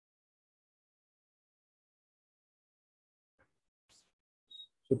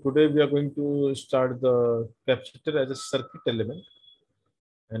So today we are going to start the capacitor as a circuit element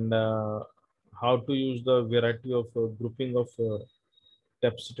and how to use the variety of grouping of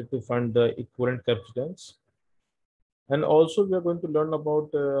capacitor to find the equivalent capacitance. And also we are going to learn about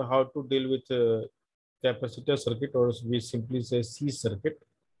how to deal with capacitor circuit, or we simply say C circuit,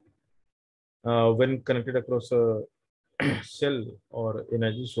 when connected across a cell or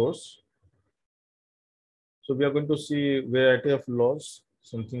energy source. So we are going to see variety of laws,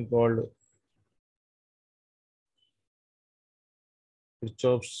 something called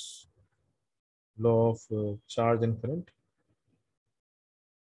Kirchhoff's law of charge and current.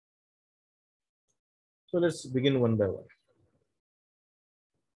 So let's begin one by one.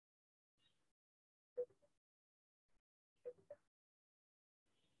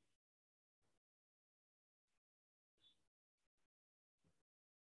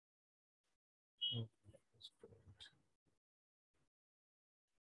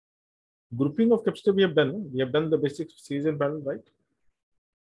 Grouping of capacitor we have done. We have done the basic series and parallel, right?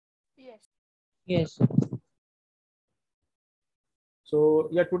 Yes. Yes. So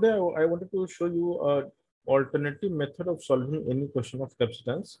yeah, today I wanted to show you a alternative method of solving any question of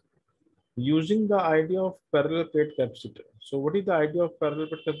capacitance using the idea of parallel plate capacitor. So what is the idea of parallel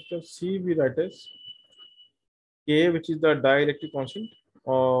plate capacitor? C we write as K, which is the dielectric constant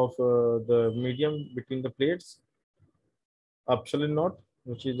of the medium between the plates, epsilon naught,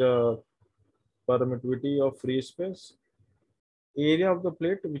 which is the permittivity of free space, area of the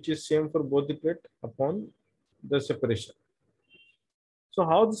plate, which is same for both the plate upon the separation. So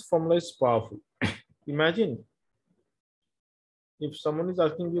how this formula is powerful? Imagine if someone is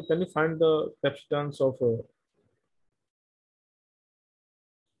asking you, can you find the capacitance of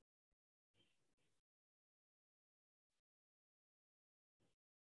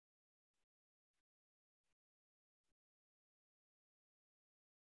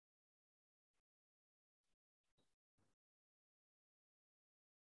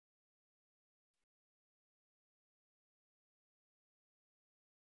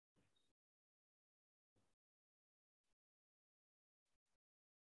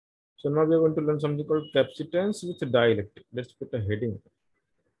so now we are going to learn something called capacitance with dielectric. Let's put a heading.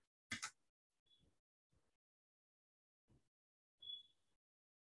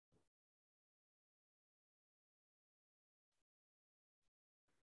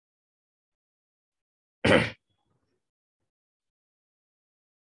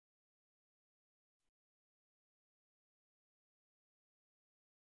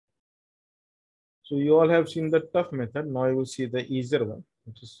 So you all have seen the tough method. Now you will see the easier one,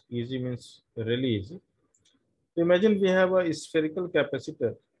 which is easy means really easy. So imagine we have a spherical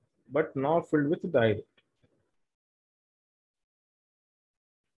capacitor, but now filled with dielectric.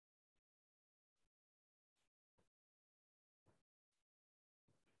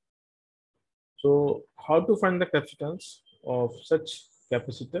 So how to find the capacitance of such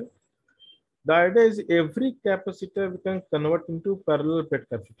capacitor? The idea is every capacitor we can convert into parallel plate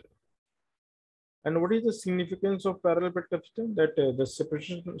capacitor. And what is the significance of parallel plate capacitor? That the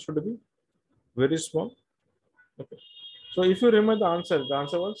separation should be very small. Okay. So if you remember the answer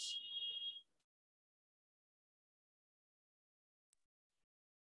was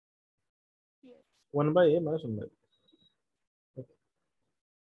Yes. 1 by A minus 1 by B. Okay.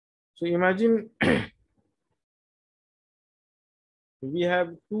 So imagine we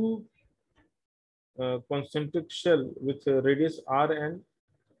have two concentric shell with radius r and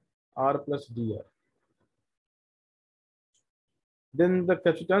r plus dr. Then the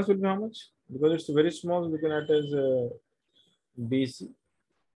capacitance will be how much? Because it's very small, we can write as BC,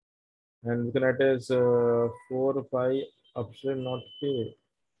 and we can write as 4 pi epsilon naught k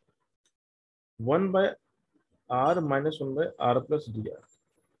 1 by r minus 1 by r plus dr.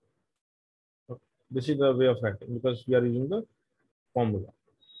 Okay. This is the way of writing because we are using the formula.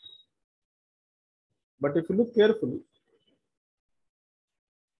 But if you look carefully,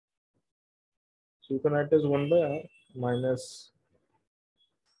 so you can write as 1 by r minus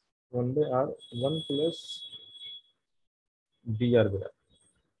 1 by r 1 plus dr by r.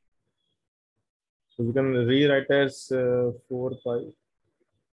 So we can rewrite as 4 pi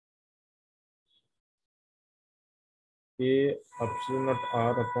k epsilon naught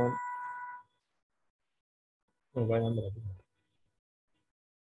r upon why I'm writing.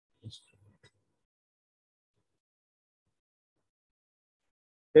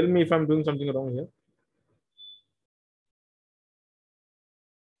 Tell me if I'm doing something wrong here.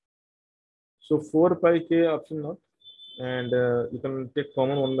 So 4 pi k epsilon naught, and you can take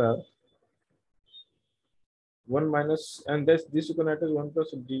common 1 by r. 1 minus, and this you can write as 1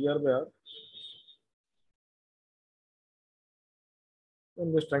 plus dr by r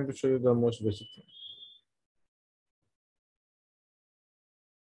I'm just trying to show you the most basic thing.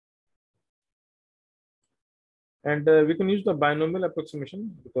 And we can use the binomial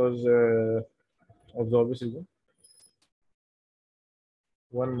approximation because of the obvious reason.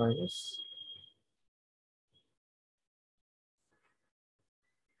 1 minus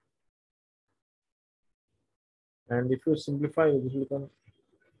and if you simplify this will become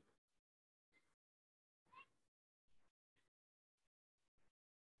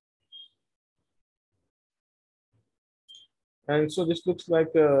and so this looks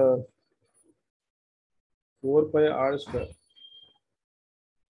like 4 pi r square.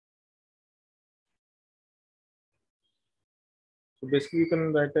 So basically you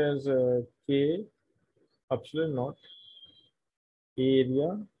can write as k epsilon naught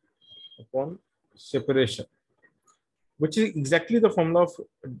area upon separation, which is exactly the formula of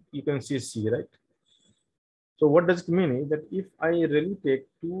you can see C, right? So what does it mean is that if I really take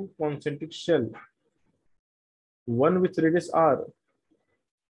two concentric shell, one with radius r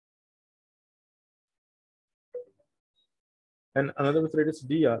and another with radius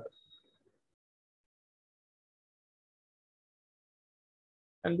dr,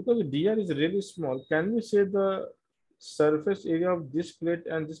 and because dr is really small, can we say the surface area of this plate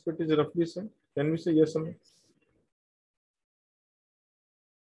and this plate is roughly same? Can we say yes or no?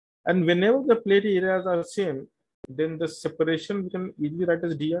 And whenever the plate areas are same, then the separation we can easily write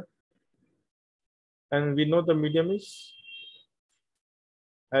as dr. And we know the medium is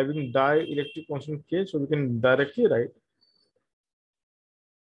having dielectric constant K, so we can directly write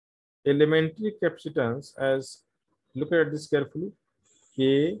elementary capacitance as, look at this carefully,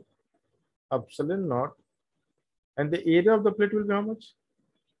 K epsilon naught, and the area of the plate will be how much?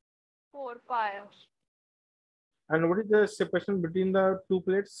 4 pi And what is the separation between the two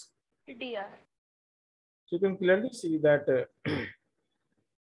plates? dr. So you can clearly see that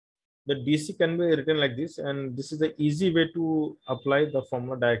the DC can be written like this, and this is the easy way to apply the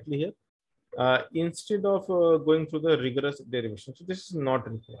formula directly here. Instead of going through the rigorous derivation. So this is not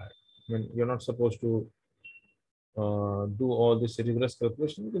required. I mean, you're not supposed to do all this rigorous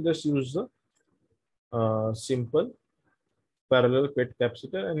calculation. You can just use the simple parallel plate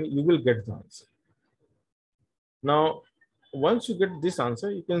capacitor and you will get the answer. Now, once you get this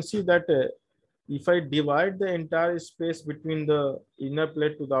answer, you can see that if I divide the entire space between the inner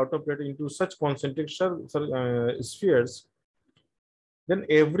plate to the outer plate into such concentric spheres, then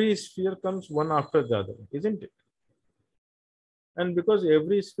every sphere comes one after the other, isn't it? And because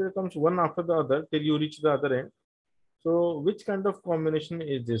every sphere comes one after the other till you reach the other end, so which kind of combination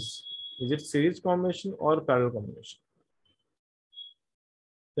is this? Is it series combination or parallel combination?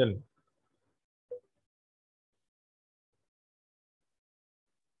 Tell me.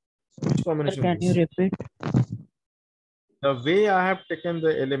 Which Sir, combination can is you this? repeat? The way I have taken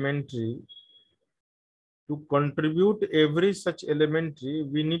the elementary, to contribute every such elementary,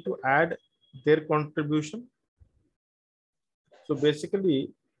 we need to add their contribution. So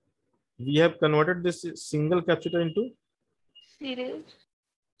basically, we have converted this single capacitor into Series.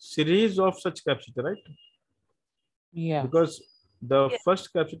 series of such capacitor, right? Yeah. Because the Yeah.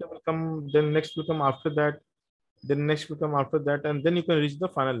 first capacitor will come, then next will come after that, then next will come after that, and then you can reach the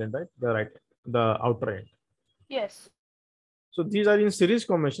final end, right? The right, the outer end. Yes. So these are in series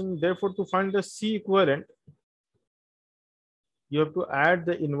combination. Therefore, to find the C equivalent, you have to add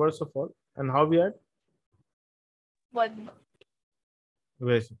the inverse of all. And how we add? 1.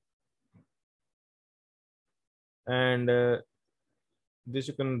 Very simple. And this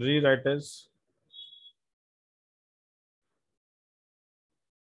you can rewrite as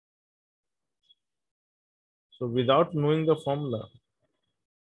so without knowing the formula.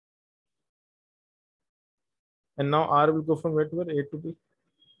 And now R will go from where to where? A to B.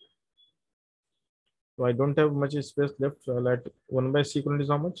 So I don't have much space left. So I'll add 1 by C equivalent is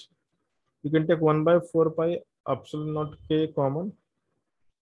how much? You can take 1 by 4 pi epsilon naught K common.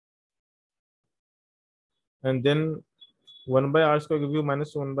 And then 1 by R square give you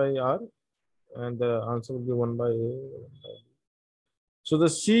minus 1 by R. And the answer will be 1 by A. So the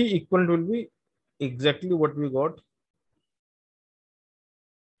C equivalent will be exactly what we got.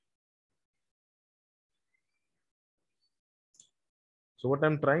 So what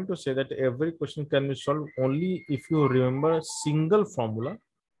I'm trying to say that every question can be solved only if you remember a single formula,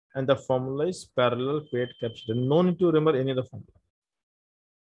 and the formula is parallel plate capacitor. No need to remember any other formula.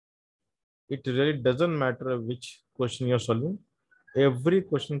 It really doesn't matter which question you're solving. Every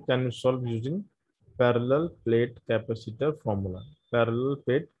question can be solved using parallel plate capacitor formula. Parallel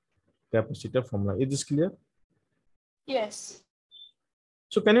plate capacitor formula. Is this clear? Yes.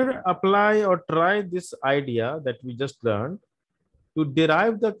 So can you apply or try this idea that we just learned to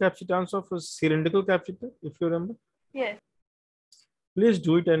derive the capacitance of a cylindrical capacitor, if you remember? Yes. Please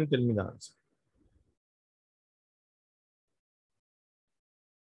do it and tell me the answer.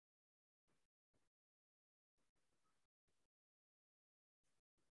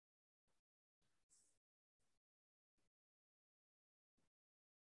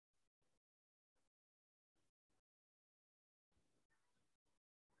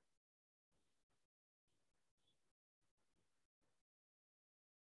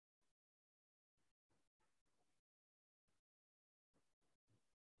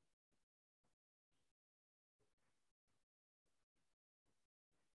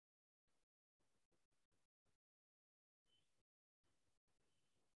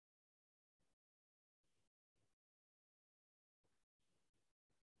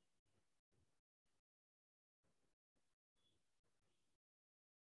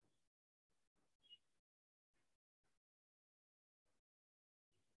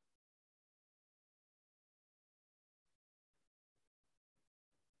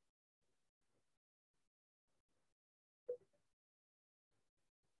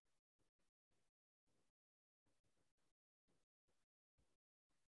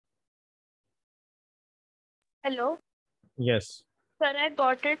 Hello. Yes. Sir, I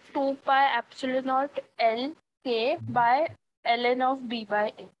got it 2 pi epsilon naught L K by ln of B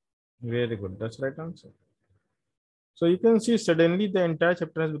by A. Very good. That's the right answer. So you can see suddenly the entire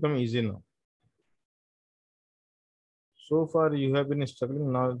chapter has become easy now. So far you have been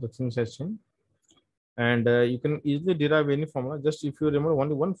struggling, now the things has changed. And you can easily derive any formula just if you remember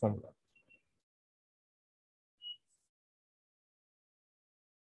only one formula.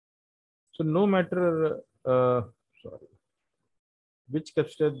 So no matter sorry, which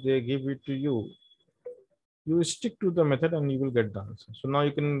capacitor they give it to you stick to the method and you will get the answer. So now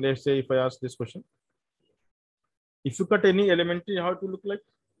you can, let's say if I ask this question, if you cut any elementary, how it will look like?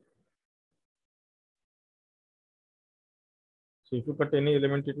 So if you cut any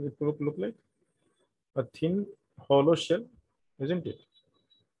elementary, it will look like a thin hollow shell, isn't it?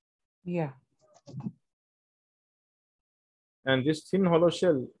 Yeah. And this thin hollow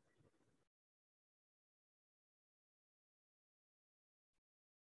shell,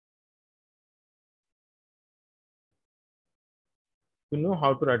 you know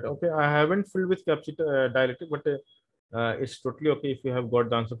how to write. Okay, I haven't filled with capacitor dielectric, but it's totally okay if you have got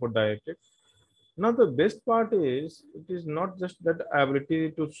the answer for dielectric. Now the best part is it is not just that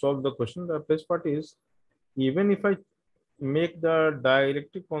ability to solve the question. The best part is even if I make the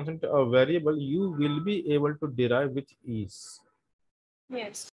dielectric constant a variable, you will be able to derive with ease.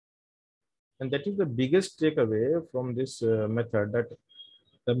 Yes. And that is the biggest takeaway from this method, that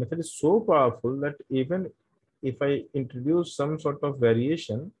the method is so powerful that even if I introduce some sort of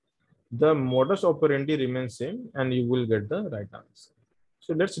variation, the modus operandi remains same and you will get the right answer.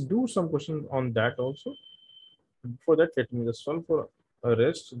 So let's do some questions on that also. For that, let me just solve for a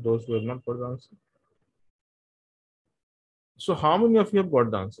rest, those who have not got the answer. So how many of you have got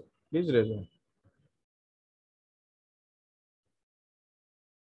the answer? Please raise your hand.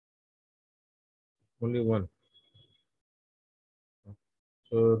 Only one.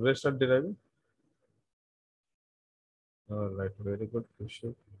 So rest are deriving. All right, very good.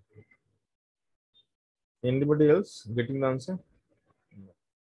 Appreciate. Anybody else getting the answer?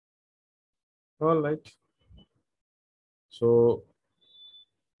 All right. So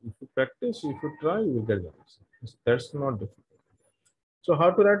if you practice, if you try, you will get the answer. That's not difficult. So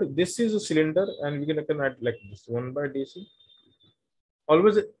how to write? This is a cylinder, and we can write like this: 1 by DC.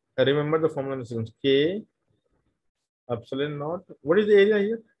 Always remember the formula in the sequence: K epsilon naught. What is the area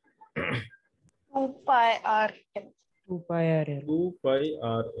here? 2 pi R L. 2 pi RL. 2 pi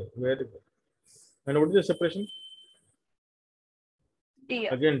R A. Very good. And what is the separation?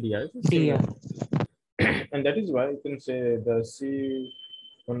 DR. Again, dr. DR. And that is why you can say the C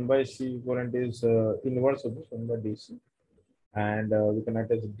 1 by C equivalent is inverse of this 1 by DC. And we can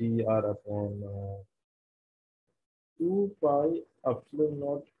write as dr upon 2 pi epsilon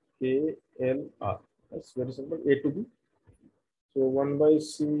naught K L R. That's very simple. A to B. So 1 by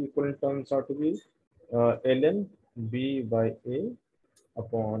C equivalent turns out to be ln B by A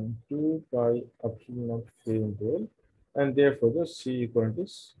upon 2 pi epsilon naught K into L. And therefore the C equivalent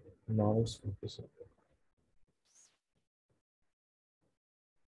is non-exponential.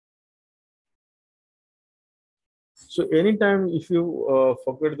 So anytime if you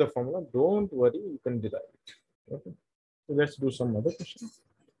forget the formula, don't worry, you can derive it. Okay. So let's do some other questions.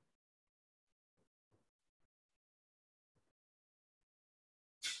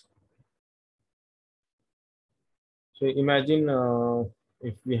 So imagine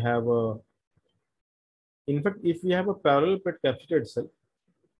if we have a In fact, if we have a parallel plate capacitor itself,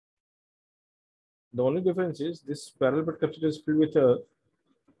 the only difference is this parallel plate capacitor is filled with a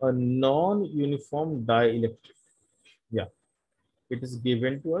non-uniform dielectric. Yeah, it is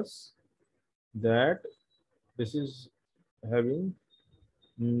given to us that this is having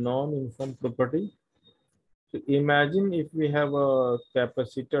non-uniform property. So imagine if we have a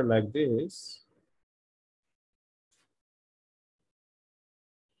capacitor like this.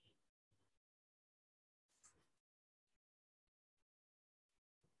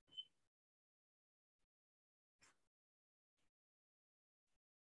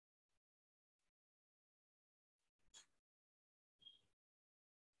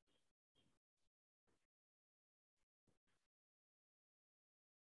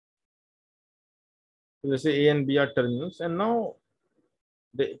 So let's say A and B are terminals, and now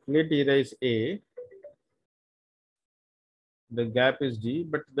the plate area is A, the gap is D,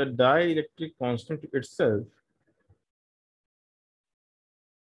 but the dielectric constant itself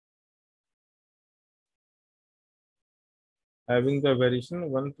having the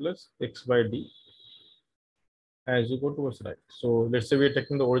variation 1 plus x by d as you go towards right. So let's say we're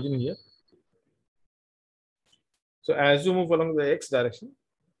taking the origin here. So as you move along the x direction,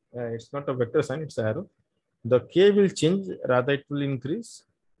 it's not a vector sign, it's arrow. The k will change, rather it will increase.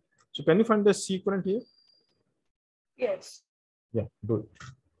 So can you find the C equivalent here? Yes. Yeah, do it.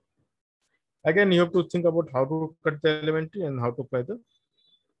 Again, you have to think about how to cut the elementary and how to apply the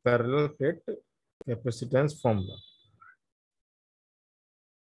parallel plate capacitance formula.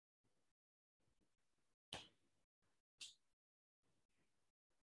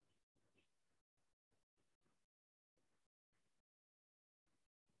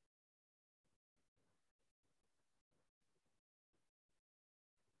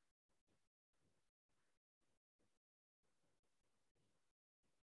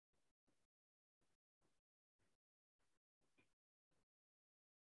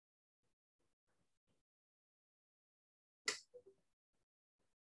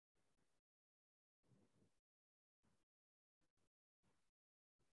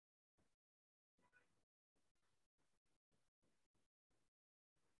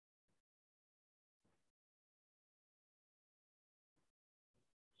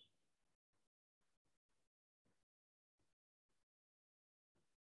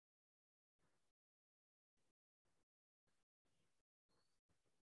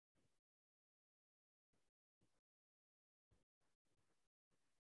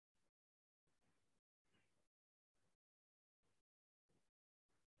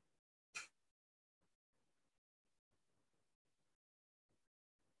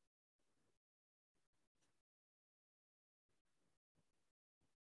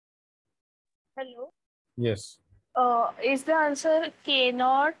 Hello. Yes. Is the answer K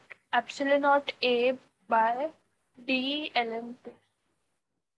naught epsilon naught A by D ln two?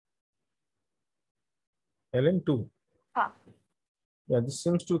 Ln2. Ha. Yeah, this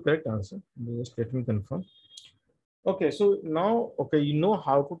seems to be correct answer. Just let me confirm. Okay, so now, okay, you know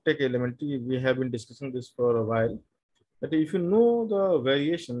how to take elementary. We have been discussing this for a while. But if you know the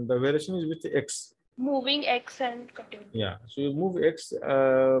variation is with x. Moving X and cutting. Yeah, so you move x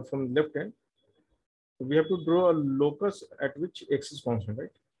from left hand. We have to draw a locus at which x is constant, right?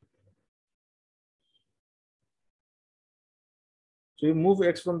 So you move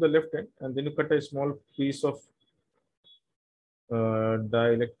x from the left hand and then you cut a small piece of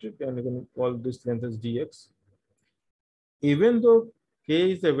dielectric and you can call this length as dx. Even though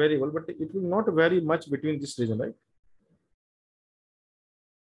k is a variable, but it will not vary much between this region, right?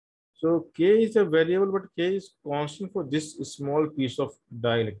 So k is a variable, but k is constant for this small piece of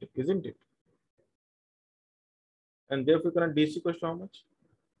dielectric, isn't it? And therefore, current DC equals to how much?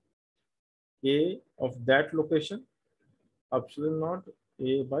 K of that location, epsilon naught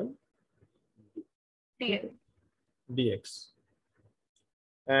A by DL. dx.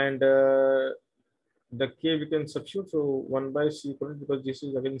 And the k we can substitute, so 1 by C equivalent, because this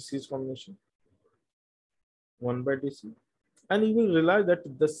is again C's combination, 1 by dc. And you will realize that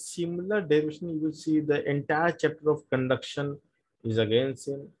the similar derivation, you will see the entire chapter of conduction is again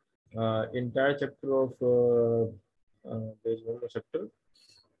same. Entire chapter of there's one more chapter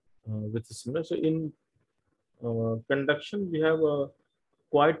with similar. So in conduction, we have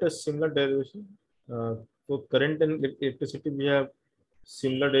quite a similar derivation. For current and electricity, we have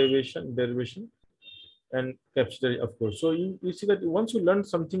similar derivation, and capacitor, of course. So you see that once you learn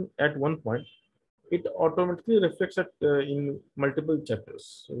something at one point, it automatically reflects that in multiple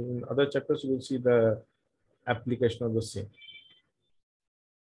chapters. So in other chapters, you will see the application of the same.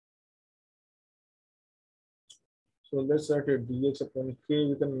 So let's write it dx upon k.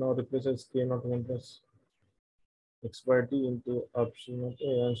 We can now replace as k naught 1 plus x by d into epsilon naught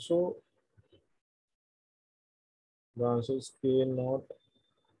a, and so the answer is k naught.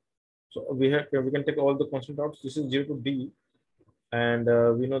 So we can take all the constant out. This is 0 to d, and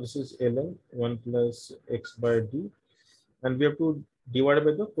we know this is ln 1 plus x by d, and we have to divide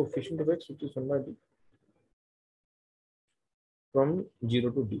by the coefficient of x, which is 1 by d, from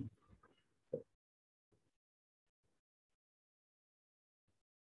 0 to d.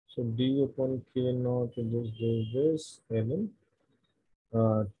 So d upon k naught will just do this ln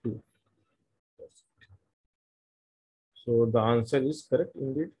 2. So the answer is correct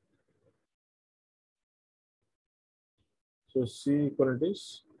indeed. So C equivalent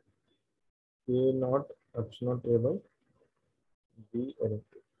is k naught epsilon a by d ln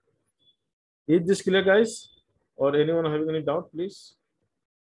 2. Is this clear, guys? Or anyone having any doubt, please?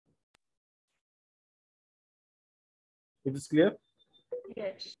 Is this clear?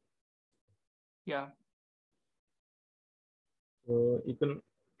 Yes. Yeah. So you can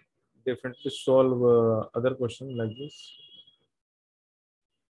definitely solve other question like this.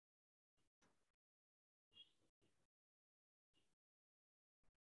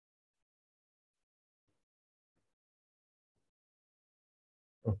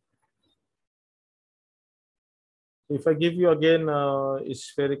 Oh. If I give you again a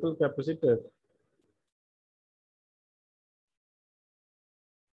spherical capacitor,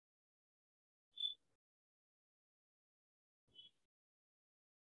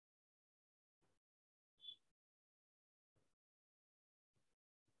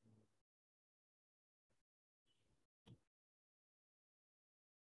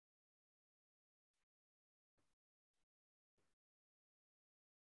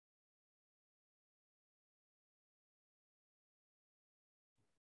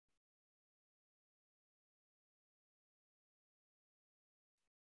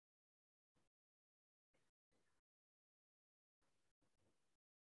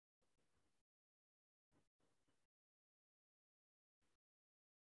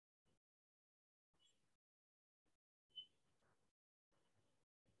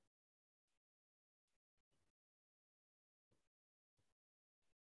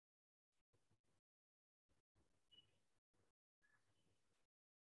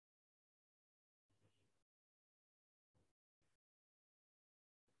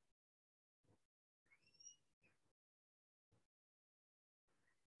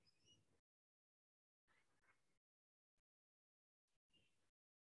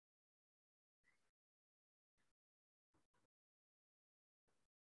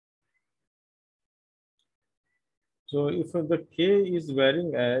 so if the K is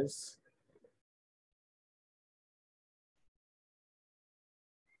varying as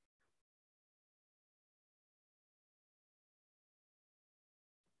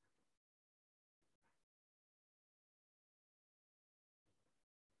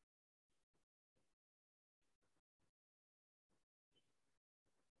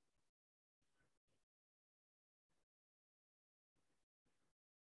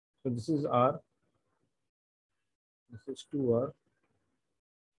so this is R, this is 2R.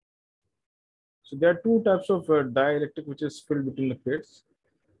 So there are two types of dielectric which is filled between the plates.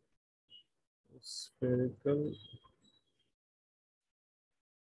 Spherical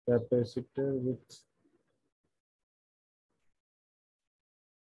capacitor with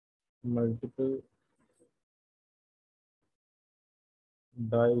multiple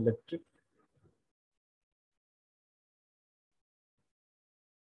dielectric.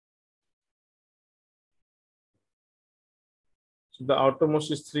 So the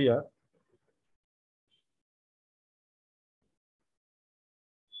outermost is 3R.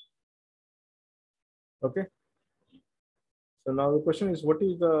 Okay. So now the question is, what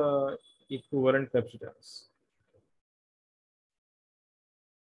is the equivalent capacitance?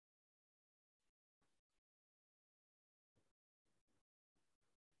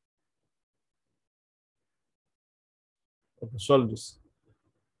 Okay, solve this,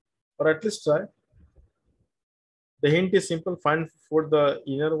 or at least try. The hint is simple. Find for the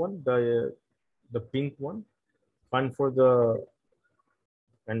inner one, the pink one. Find for the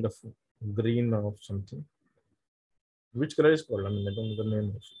kind of green of something. Which color is called? I mean, I don't know the name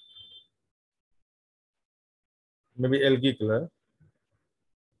of it. Maybe algae color.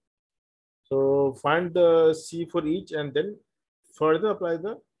 So find the C for each and then further apply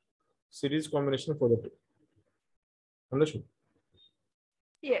the series combination for the two. Understood?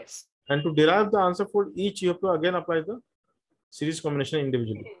 Yes. And to derive the answer for each, you have to again apply the series combination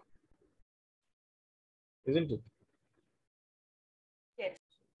individually. Isn't it? Yes.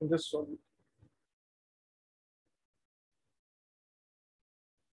 Just solve it.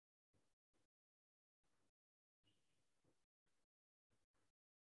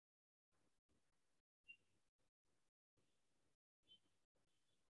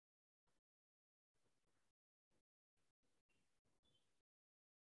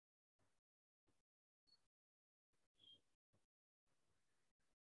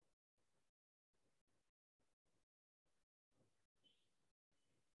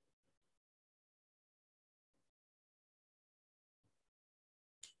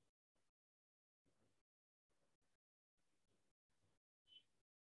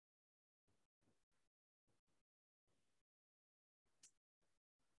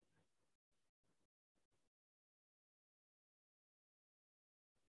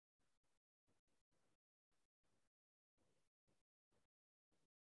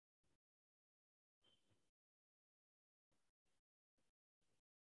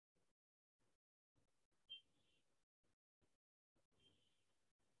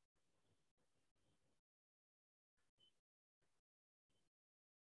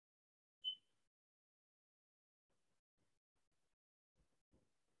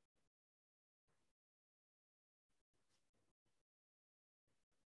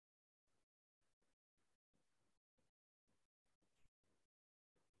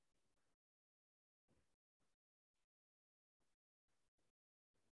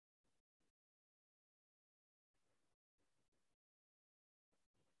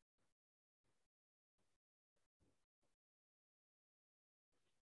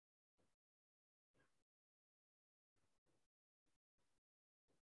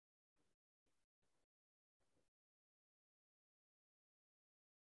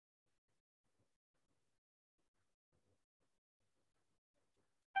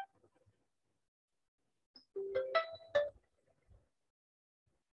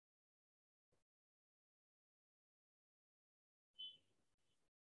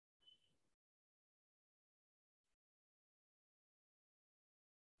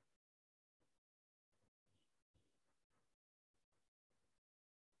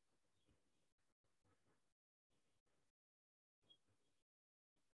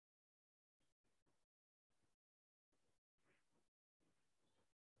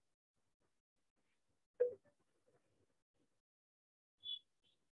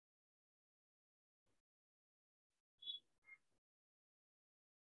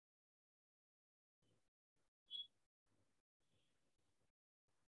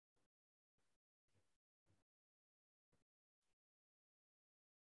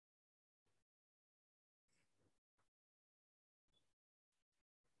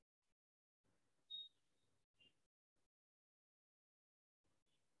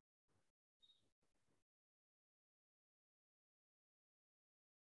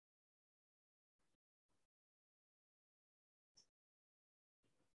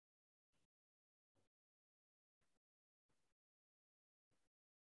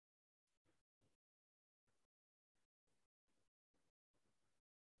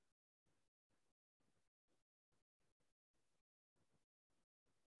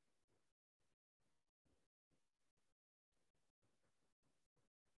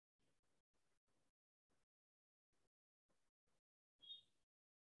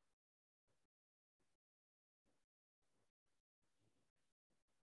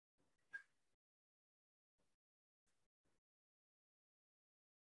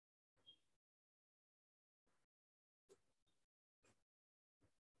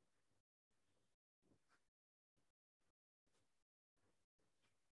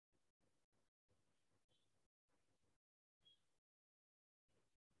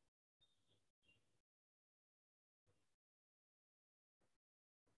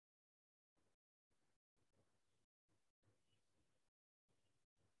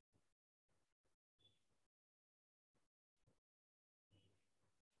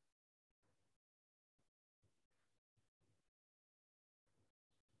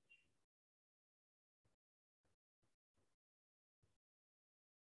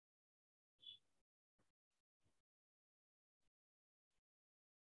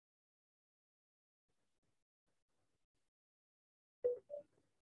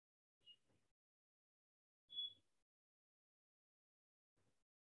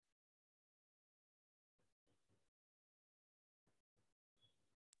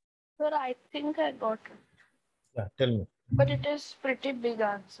 Sir, I think I got it, Yeah, tell me. but it is pretty big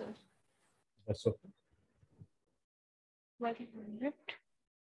answer. That's okay. One minute.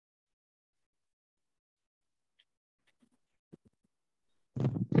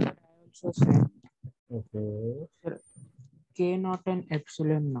 I also said Okay. K naught and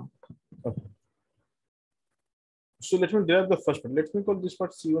epsilon naught. Okay. So let me derive the first part. Let me call this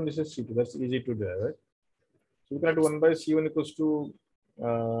part C1, this is C2. That's easy to derive, right? So we can write 1 by C1 equals to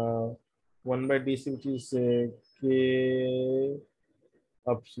 1 by DC, which is K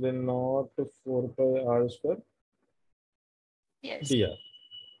epsilon naught 4 pi R square Yes. dr.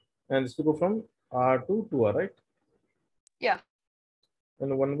 And this will go from R to 2R, right? Yeah.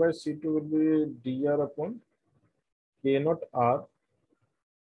 And 1 by C2 will be dr upon K naught R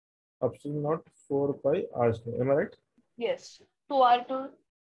epsilon naught 4 pi R square. Am I right? Yes. 2R2.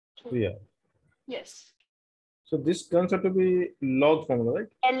 Yeah. Yes. So this turns out to be log formula,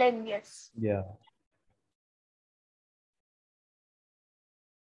 right? ln, yes. Yeah.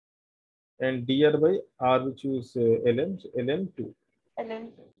 And dr by R, which is ln2.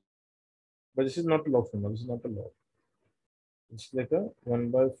 ln. But this is not log formula. This is not a log. It's like a 1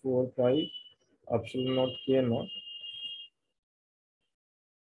 by 4 pi epsilon naught K naught.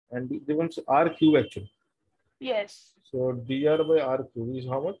 And the becomes R cube actually. Yes. So dr by R cube is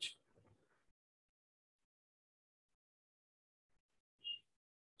how much?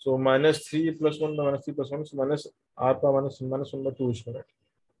 So minus 3 plus 1 by minus 3 plus 1. So minus R power minus 1 by 2 is correct.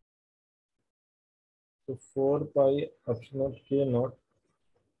 So 4 pi epsilon naught K naught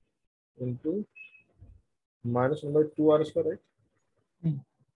into minus 1 by 2 R square, right?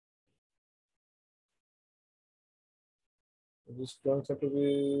 This turns out to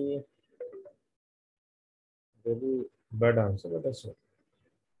be very bad answer, but that's it.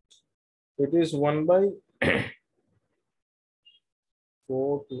 It is 1 by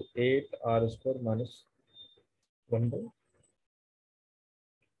 4 to 8 R square minus 1 by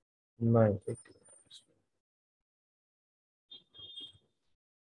 9.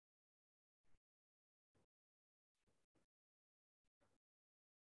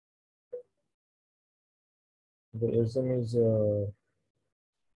 The SM is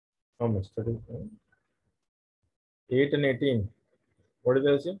how much? 30, 8 and 18. What is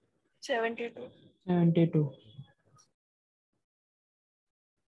the SM? 72. 72.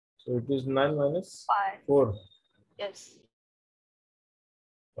 So it is 9 minus 5. 4. Yes.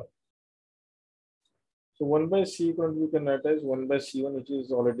 So 1 by C we can write as 1 by C1, which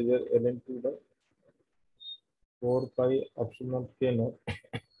is already there, ln2 by 4 pi epsilon K naught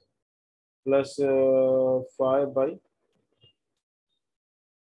plus 5 by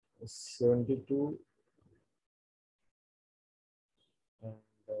 72. And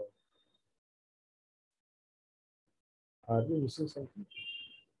are we missing something?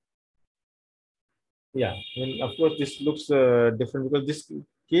 Yeah, I mean, of course, this looks different because this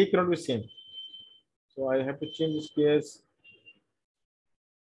K cannot be same. So I have to change this K as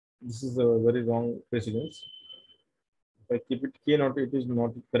this is a very wrong precedence. If I keep it K naught, it is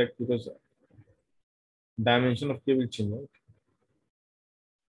not correct because dimension of K will change, right?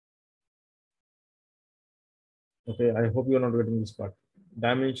 Okay, I hope you are not getting this part.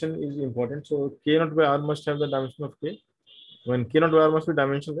 Dimension is important. So K naught by R must have the dimension of K. When K naught by R must be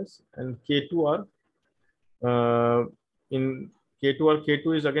dimensionless, and K2 R in K2 or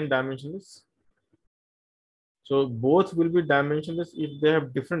K2 is again dimensionless. So both will be dimensionless if they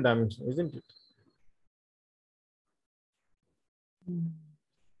have different dimension, isn't it?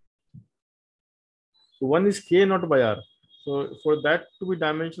 So one is K naught by R. So for that to be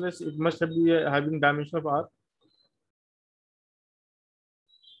dimensionless, it must have be having dimension of R,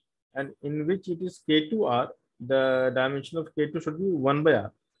 and in which it is K2R, the dimension of K2 should be 1 by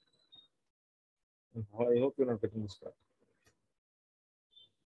R. I hope you're not getting this part.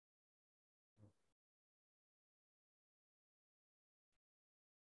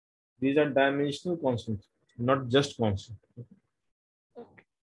 These are dimensional constants, not just constant.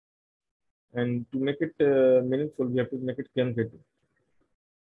 And to make it meaningful, we have to make it K1, K2.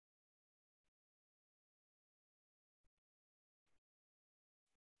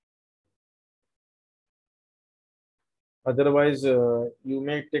 Otherwise, you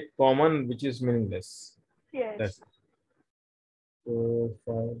may take common, which is meaningless. Yes. That's it. So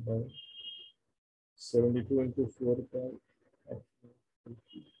 5 by 72 into 4 by.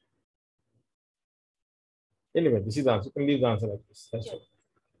 Anyway, this is the answer. You can leave the answer like this. That's Yes. all.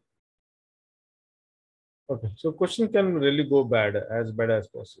 Okay, so question can really go bad as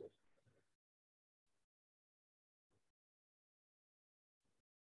possible.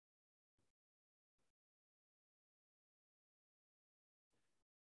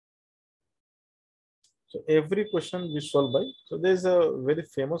 So every question we solve by. So there is a very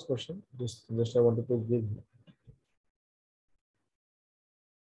famous question. Just I wanted to give.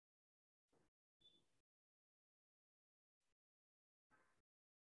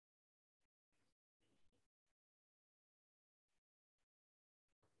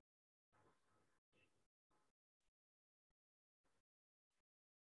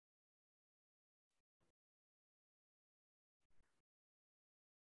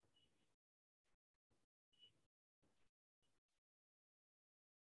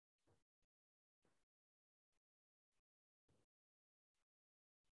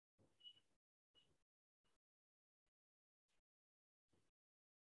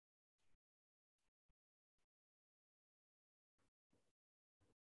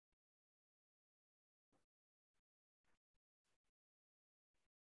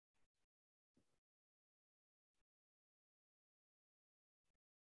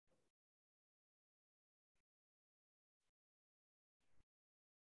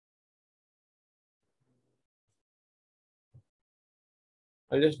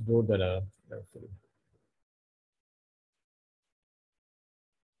 I'll just do that. Actually.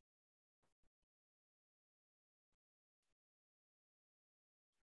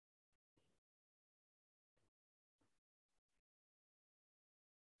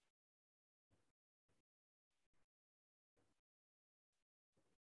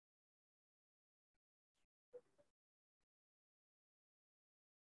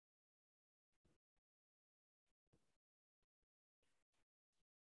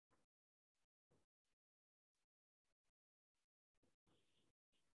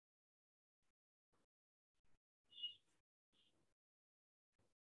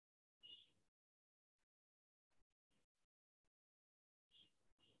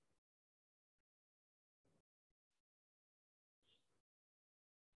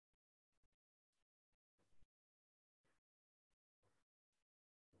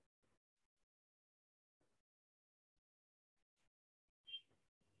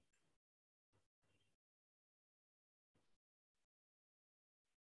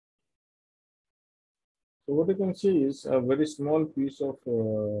 So what you can see is a very small piece of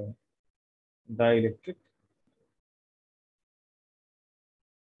dielectric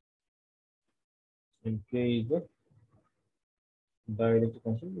in K is the dielectric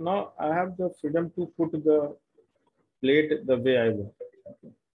constant. Now I have the freedom to put the plate the way I want.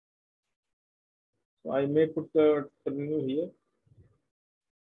 So I may put the terminal here.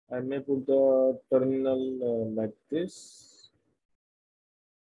 I may put the terminal like this.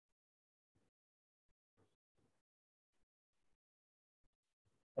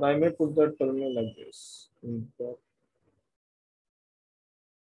 Or I may put the terminal like this. And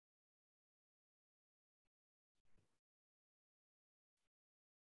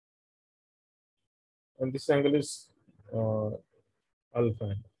this angle is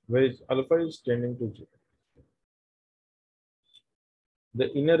alpha, where alpha is tending to 0.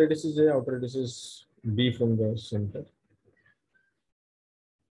 The inner radius is A, outer radius is B from the center.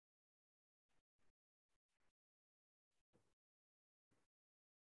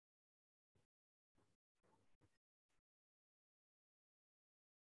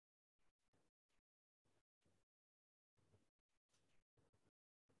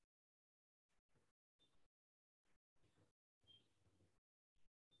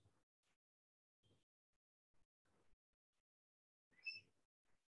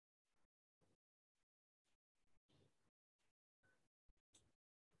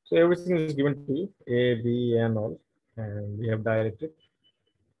 So everything is given to you, A, B, and all, and we have dielectric.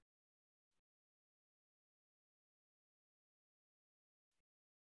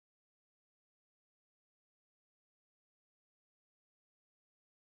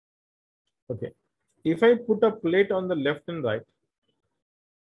 Okay, if I put a plate on the left and right,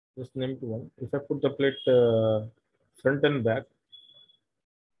 just name to one. If I put the plate front and back,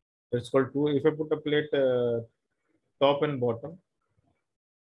 that's called 2. If I put a plate top and bottom,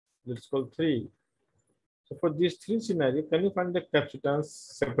 that's called 3. So for these 3 scenarios, can you find the capacitance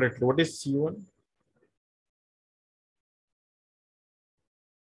separately? What is C1?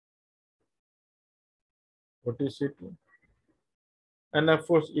 What is C2? And of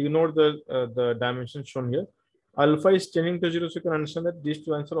course, ignore the dimension shown here. Alpha is tending to 0, so you can understand that these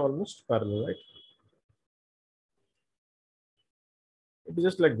two answers are almost parallel, right? It is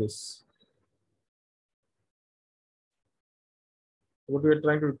just like this. What we are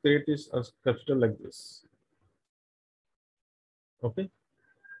trying to create is a capacitor like this. Okay.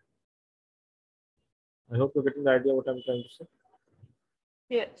 I hope you're getting the idea what I'm trying to say.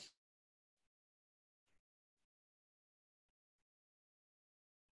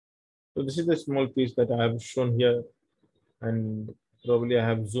 So this is the small piece that I have shown here, and probably I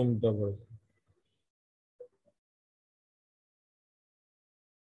have zoomed over.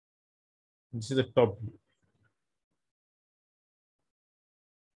 This is the top view.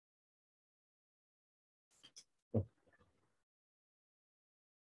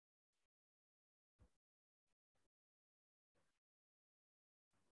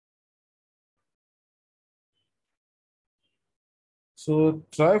 So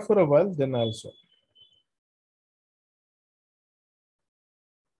try for a while, then I'll solve.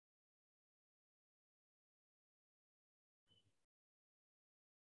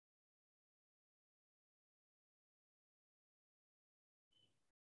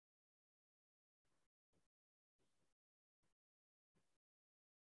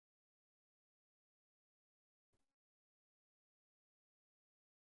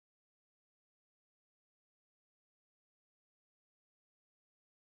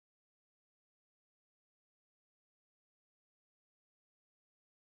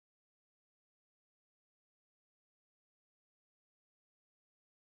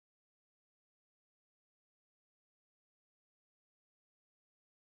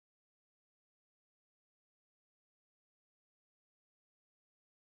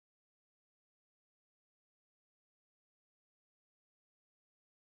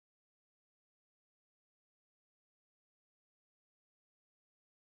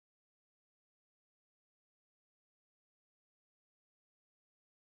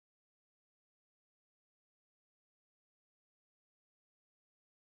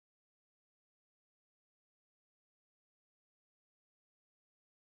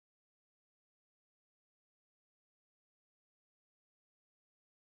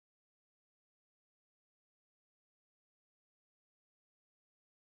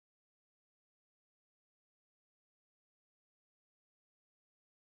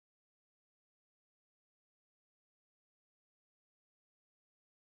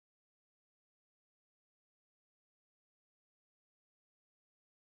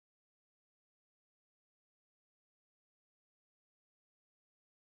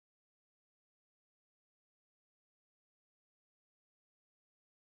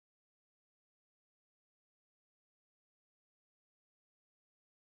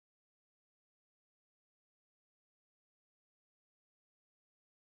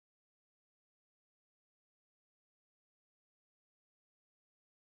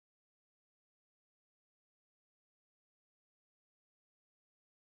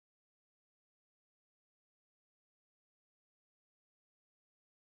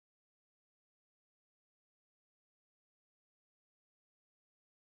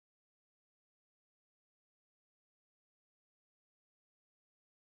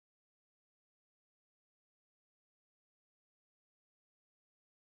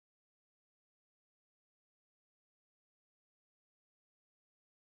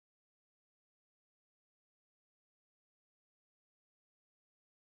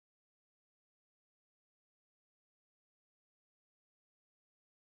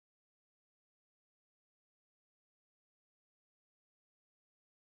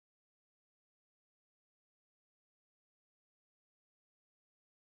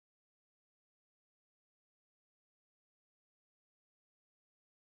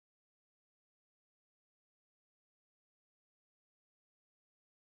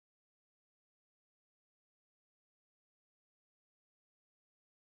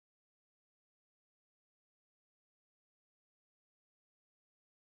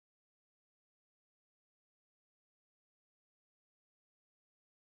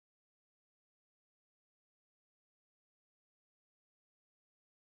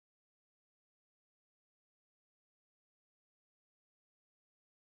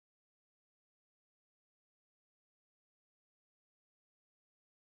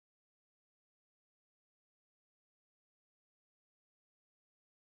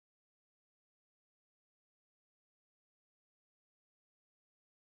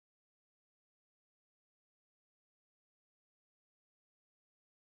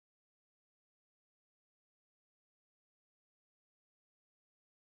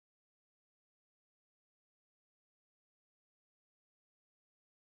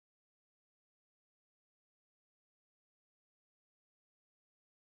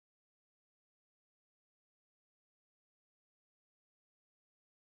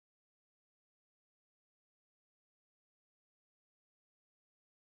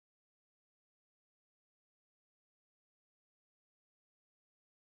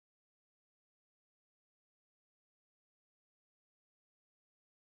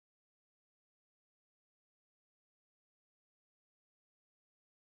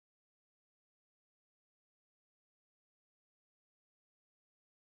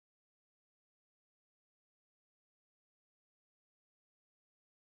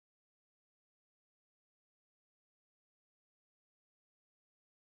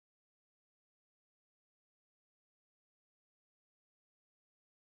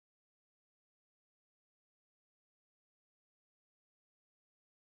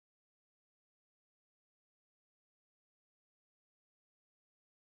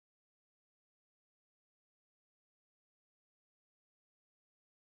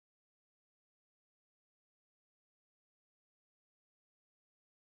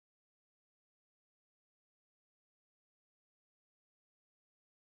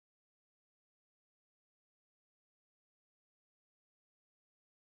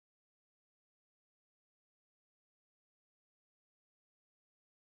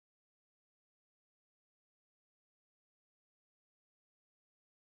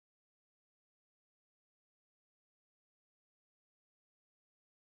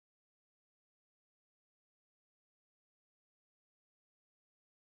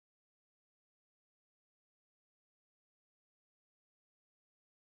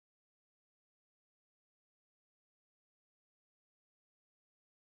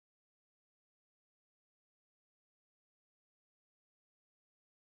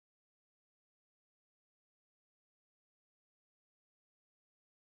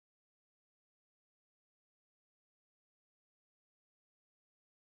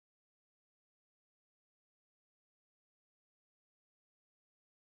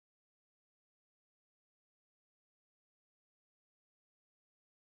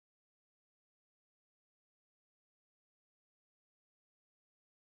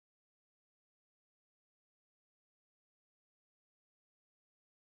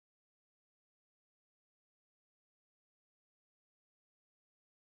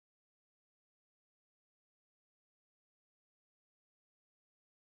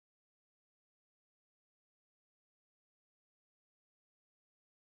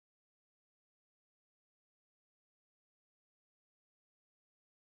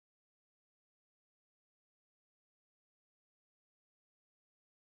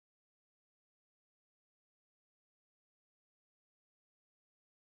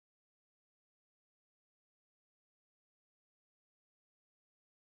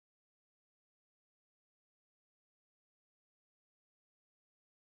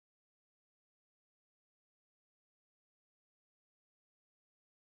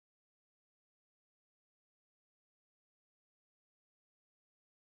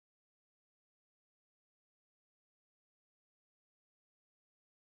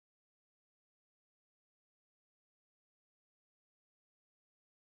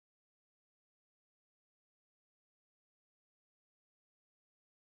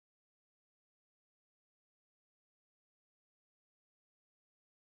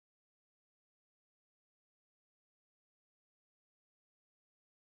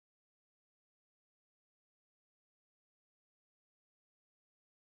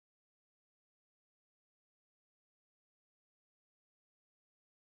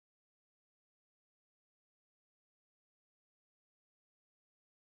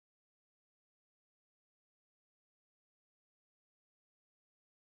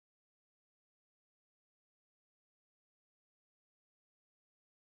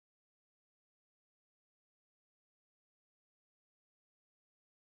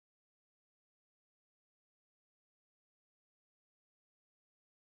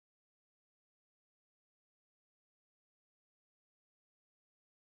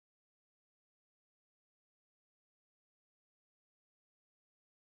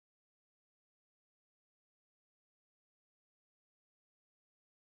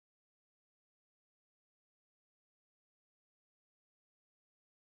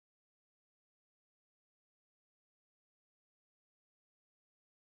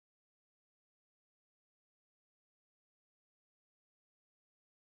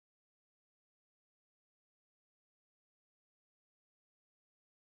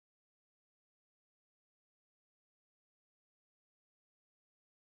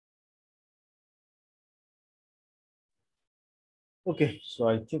 Okay, so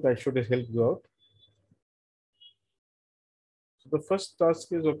I think I should help you out. So the first task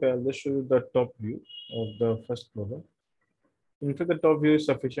is, okay, I'll just show you the top view of the first problem. In fact, the top view is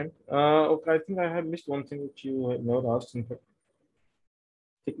sufficient. Okay, I think I have missed one thing which you have never asked. In fact,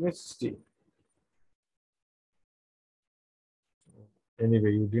 thickness T.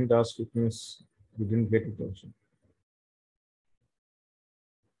 Anyway, you didn't ask, it means you didn't get it also.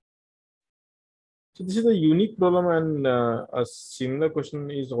 So this is a unique problem, and a similar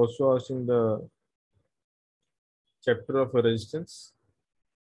question is also asked in the chapter of resistance.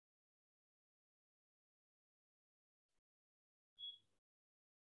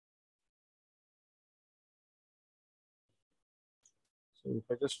 So if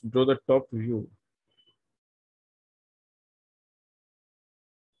I just draw the top view,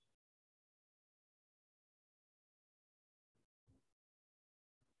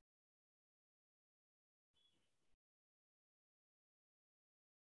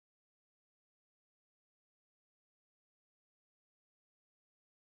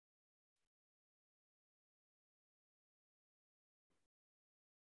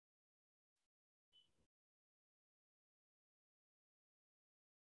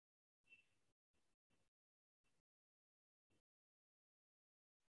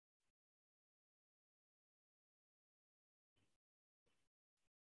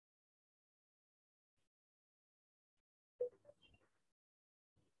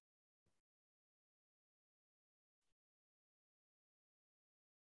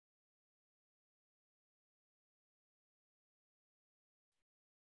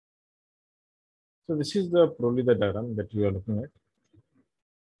 so this is the probably the diagram that you are looking at.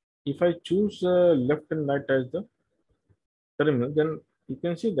 If I choose left and right as the terminal, then you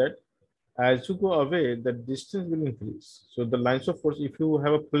can see that as you go away, the distance will increase. So the lines of force, if you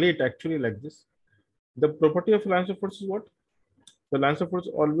have a plate actually like this, the property of lines of force is what? The lines of force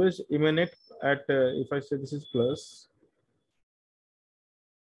always emanate at, if I say this is plus,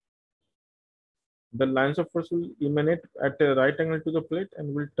 the lines of force will emanate at a right angle to the plate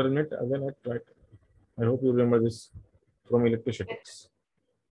and will terminate again at right. I hope you remember this from electrostatics.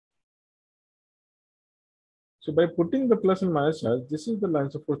 So by putting the plus and minus charge, this is the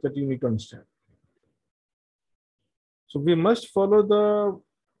lines of force that you need to understand. So we must follow the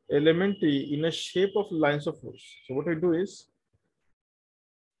element in a shape of lines of force. So what I do is,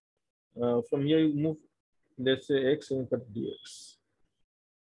 from here you move, let's say x and cut dx.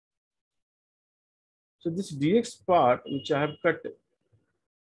 So this dx part which I have cut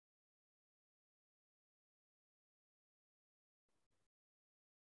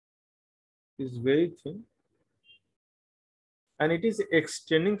is very thin, and it is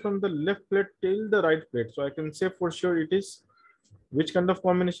extending from the left plate till the right plate. So I can say for sure it is which kind of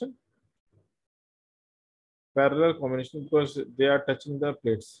combination? Parallel combination, because they are touching the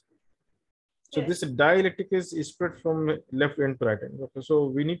plates. So this dielectric is spread from left end to right end. Okay, so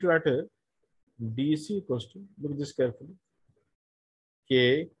we need to write a DC equals to, look this carefully,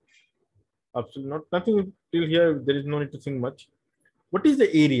 K absolute not nothing till here. There is no need to think much. What is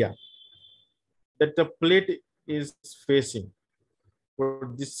the area that the plate is facing for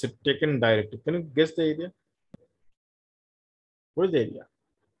this taken dielectric? Can you guess the area? What is the area?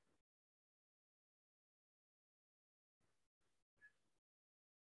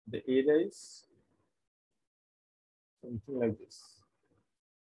 The area is something like this.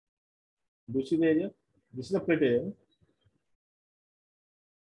 Do you see the area? This is the plate area.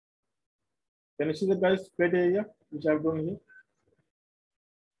 Can you see the guys plate area which I have drawn here?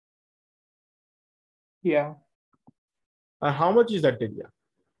 Yeah. How much is that area?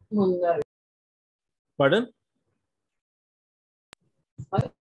 Pardon?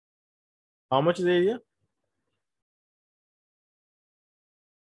 How much is the area?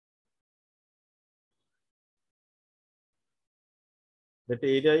 That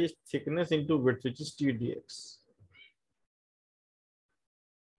area is thickness into width, which is T dx.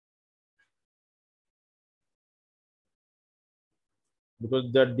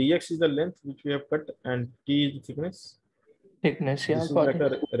 Because the dx is the length which we have cut and T is the thickness. Thickness, yeah, This is got like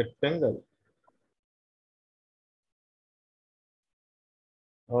it. a rectangle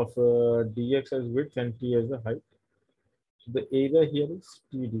of dx as width and T as the height. So the area here is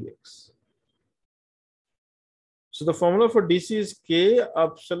T dx. So the formula for DC is K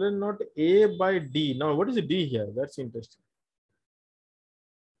epsilon naught A by D. Now, what is the D here? That's interesting.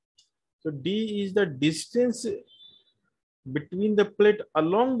 So D is the distance between the plate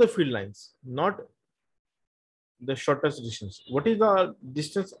along the field lines, not the shortest distance. What is the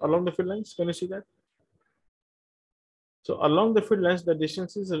distance along the field lines? Can you see that? So along the field lines, the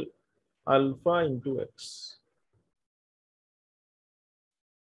distance is alpha into x.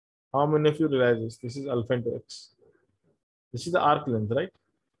 How many of you realize this? This is alpha into x. This is the arc length, right?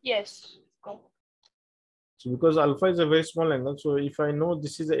 Yes. Go. So because alpha is a very small angle, so if I know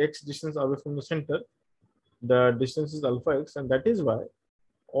this is the x distance away from the center, the distance is alpha x, and that is why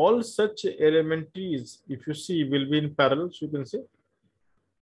all such elementaries, if you see, will be in parallel. So you can say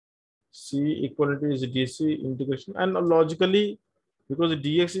C equality is DC integration, and logically, because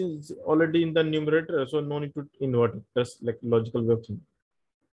dx is already in the numerator, so no need to invert it. That's like logical way of thinking.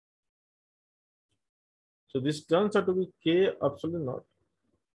 So this turns out to be k epsilon naught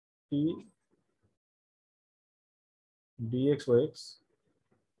t dx by x,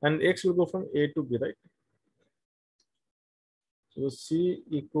 and x will go from a to b, right? So C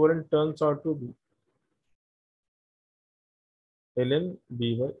equivalent turns out to be ln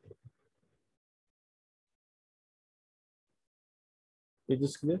b by a. Is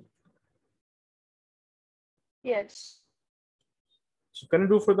this clear? Yes. So can you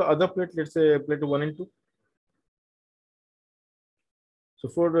do for the other plate? Let's say plate 1 and 2. So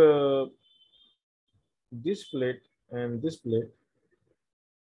for this plate and this plate,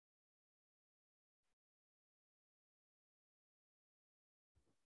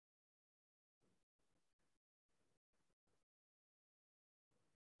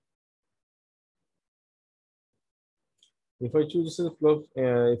 if I choose this as plus,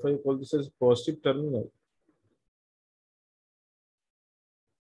 if I call this as positive terminal,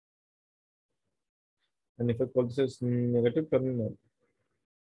 and if I call this as negative terminal,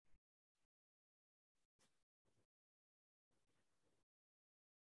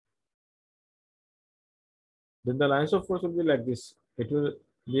 then the lines of force will be like this. It will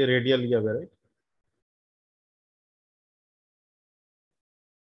be radially away, right?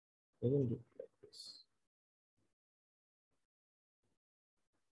 Isn't it? Like this.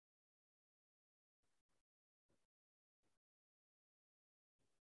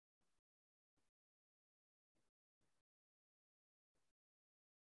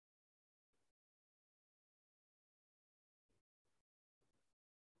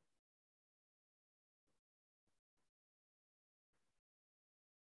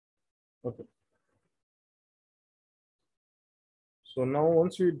 Okay. So now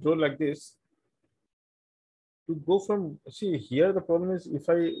once we draw like this, to go from, see here the problem is if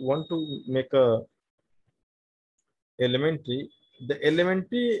I want to make a elementary, the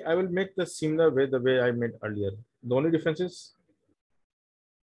elementary I will make the similar way the way I made earlier. The only difference is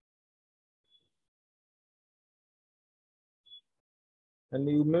and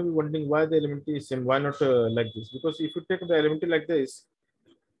you may be wondering why the elementary is same, why not like this? Because if you take the elementary like this,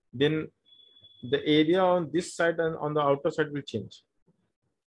 then the area on this side and on the outer side will change.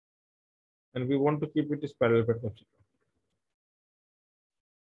 And we want to keep it as parallel perpendicular.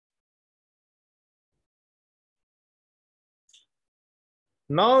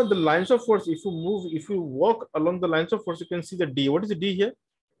 Now the lines of force, if you walk along the lines of force, you can see the D. What is the D here?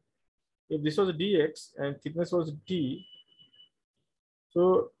 If this was a dx and thickness was d,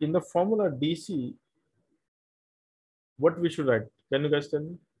 so in the formula dc, what we should write? Can you guys tell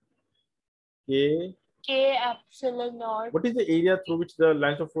me? K. K epsilon naught. What is the area through which the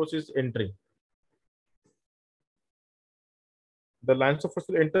lines of force is entering? The lines of force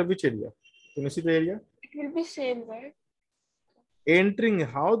will enter which area? Can you see the area? It will be same, right? Entering,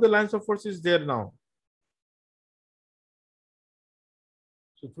 how the lines of force is there now?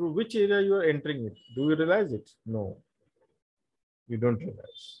 So through which area you are entering it? Do you realize it? No, you don't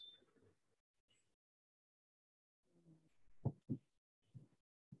realize.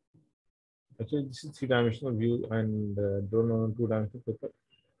 Actually, this is three-dimensional view and drawn on two-dimensional paper.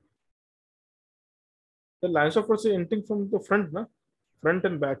 The lines of force is entering from the front, na? Front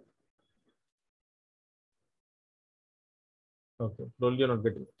and back. Okay, probably you're not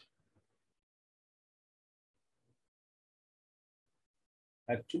getting it.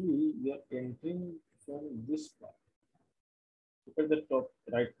 Actually, you are entering from this part. Look at the top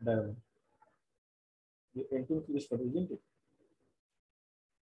right diagram. You're entering through this part, isn't it?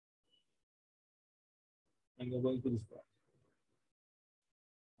 And you're going to this part.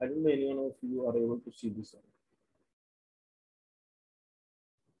 I don't know anyone of you are able to see this one.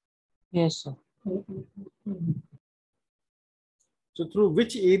 Yes, sir. So through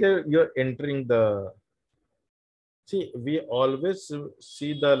which area you're entering the, see, we always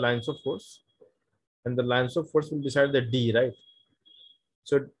see the lines of force and the lines of force will decide the D, right?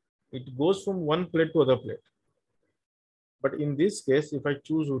 So it goes from one plate to other plate. But in this case, if I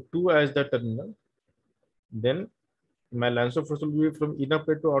choose 2 as the terminal, then my lines of force will be from inner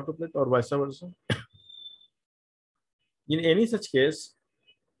plate to outer plate or vice versa. In any such case,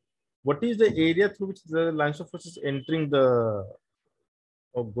 what is the area through which the lines of force is entering the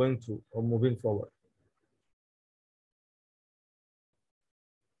or going through or moving forward.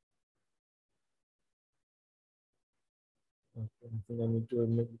 Okay, I think I need to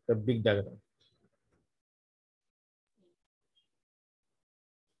make a big diagram.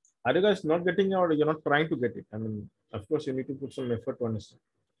 Are you guys not getting it or you're not trying to get it? I mean, of course, you need to put some effort to understand.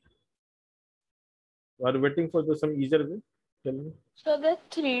 Are you waiting for some easier way? Tell me. So the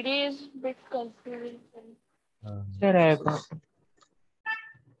 3D is a bit confusing. Sir, I got it.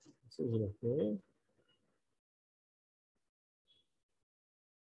 This is okay.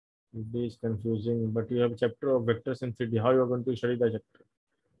 It is confusing, but you have a chapter of vectors in 3D. How you are going to study that chapter?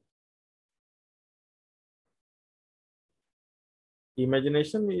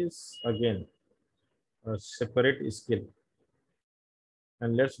 Imagination is again a separate skill,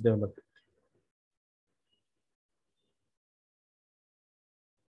 and let's develop it.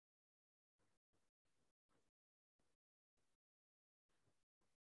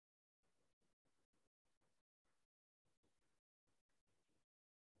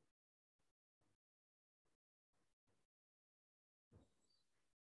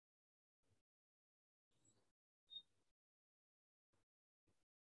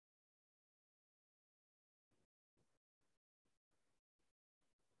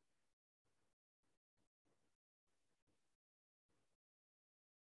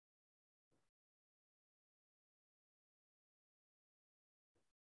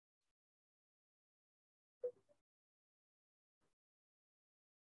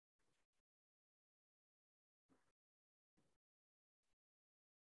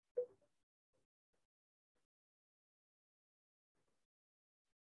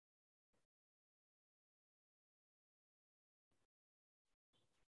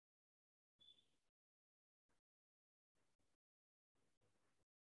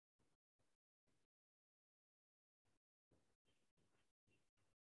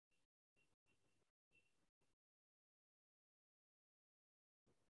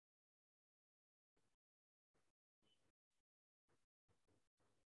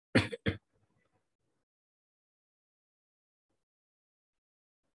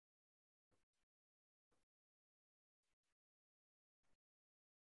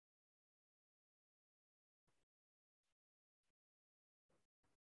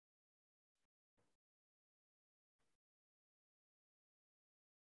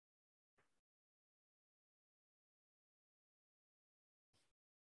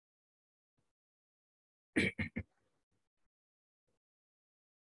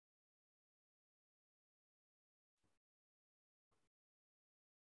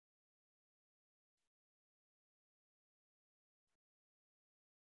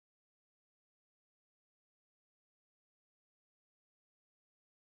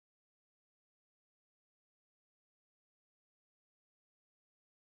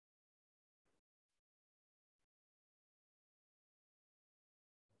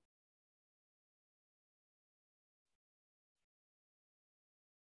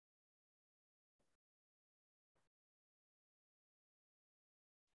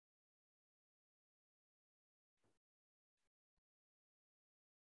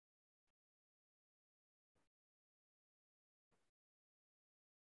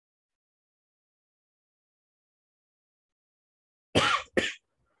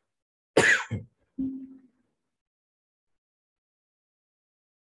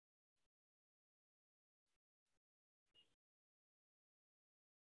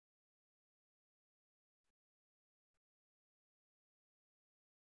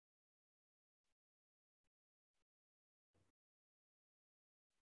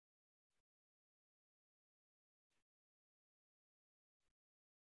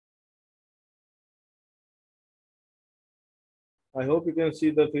 I hope you can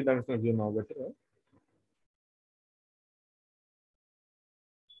see the three-dimensional view now better.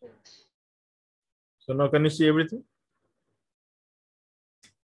 Right? So now can you see everything?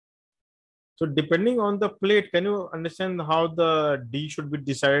 So depending on the plate, can you understand how the D should be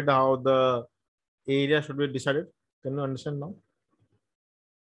decided, how the area should be decided? Can you understand now?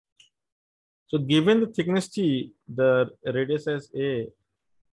 So given the thickness T, the radius as A,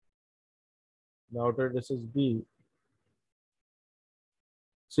 the outer radius is B.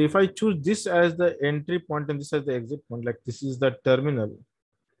 So if I choose this as the entry point and this as the exit point, like this is the terminal.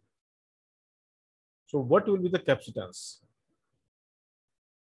 So what will be the capacitance?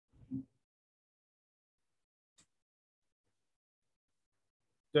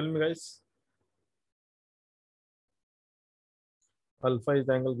 Tell me guys. Alpha is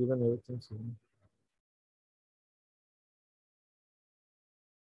the angle given everything.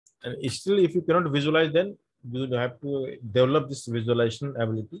 And still if you cannot visualize, then you have to develop this visualization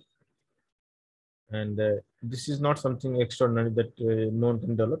ability, and this is not something extraordinary that no one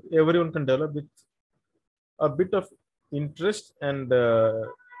can develop. Everyone can develop with a bit of interest and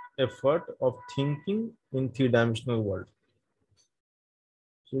effort of thinking in three-dimensional world.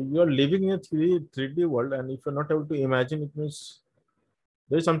 So you are living in a 3D world, and if you're not able to imagine, it means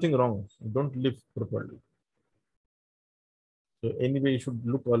there is something wrong. You don't live properly. So anyway, you should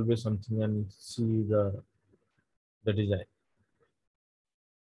look always something and see the design.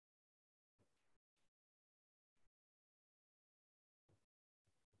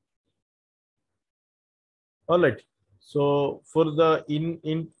 All right. So for the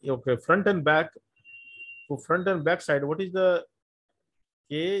in okay, front and back, for front and back side, what is the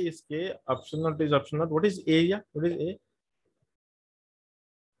K is K, option not is option not. What is area? What is A?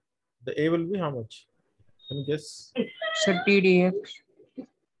 The A will be how much? Can you guess? Sir, TDX.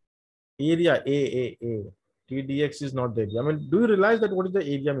 Area A. TDX is not the area. I mean, do you realize that what is the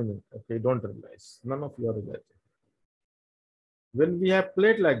area meaning? Okay, don't realize. None of you are realizing. When we have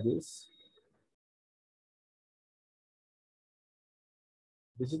plate like this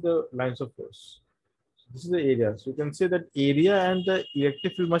is the lines of force. This is the area. So you can say that area and the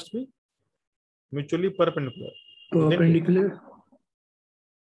electric field must be mutually perpendicular. Perpendicular.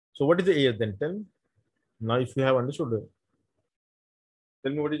 So what is the area then? Tell me. Now if you have understood it,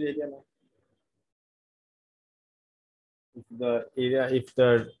 tell me what is the area now. If the area, if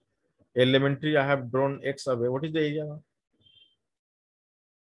the elementary I have drawn X away, what is the area now?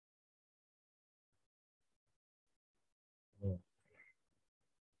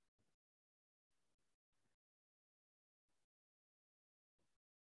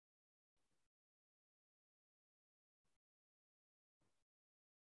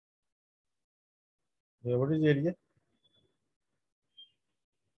 Yeah, what is the area?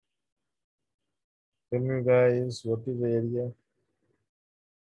 Tell me guys, what is the area?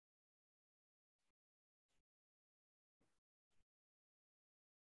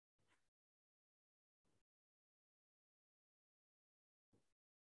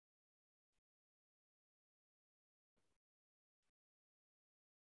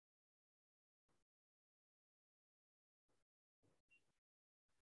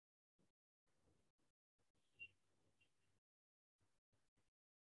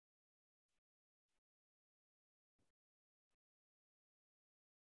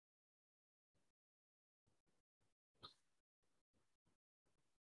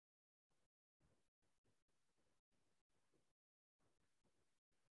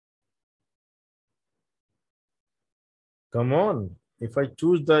 Come on. If I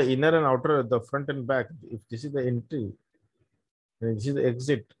choose the inner and outer, the front and back, if this is the entry, and this is the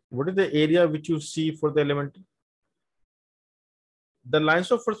exit, what is the area which you see for the element? The lines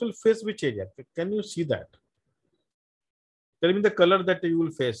of force will face which area? Can you see that? Tell me the color that you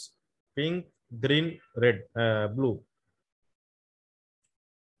will face. Pink, green, red, blue.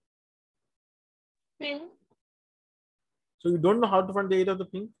 Pink. So you don't know how to find the area of the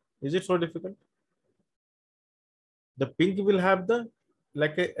pink? Is it so difficult? The pink will have the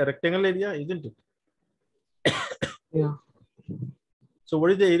like a rectangle area, isn't it? Yeah. So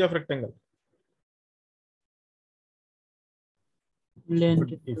what is the area of rectangle?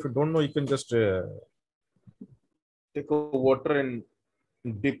 Length. If you don't know, you can just take a water and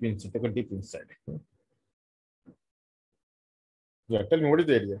dip inside. Take a dip inside. Yeah, tell me what is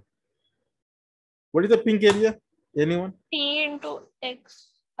the area? What is the pink area? Anyone? T into X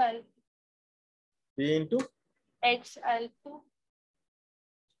L. P into X L2.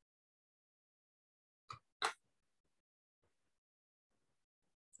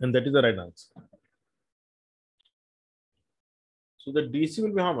 and that is the right answer. So the DC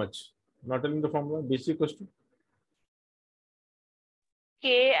will be how much? Not telling the formula. DC equals to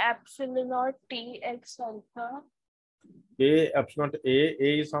K epsilon naught T X alpha. A epsilon A.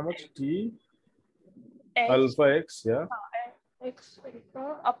 A is how much? T X, alpha X. Yeah. X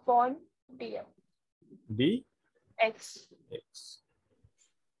alpha upon DM. D X. X.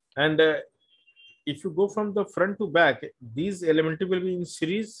 And if you go from the front to back, these elementary will be in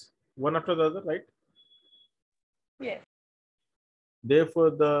series, one after the other, right? Yes.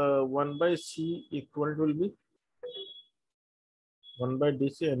 Therefore, the 1 by C equivalent will be 1 by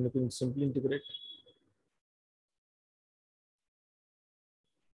DC, and you can simply integrate.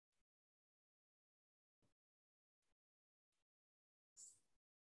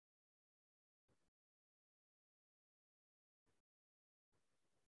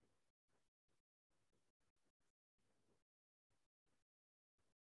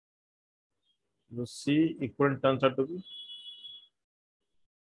 The C equivalent turns out to be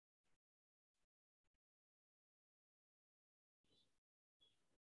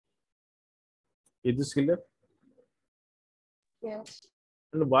Is this clear? Yes.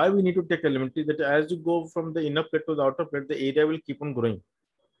 And why we need to take elementary, that as you go from the inner plate to the outer plate, the area will keep on growing.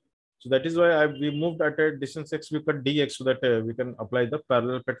 So that is why we moved at a distance x, we cut dx so that we can apply the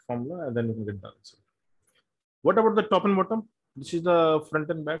parallel plate formula and then we can get the answer. What about the top and bottom? This is the front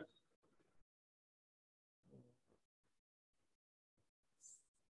and back.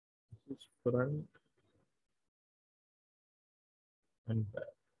 This is front and back.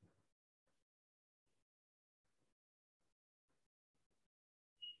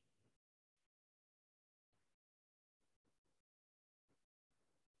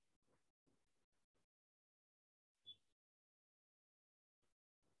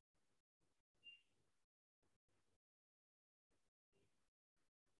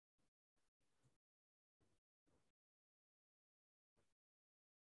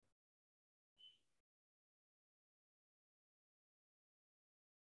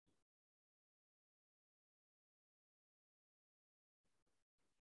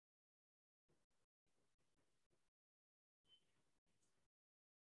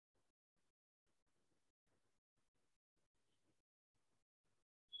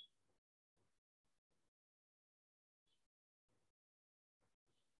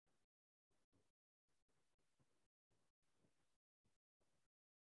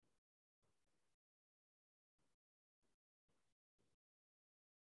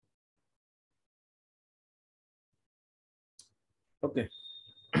 Okay.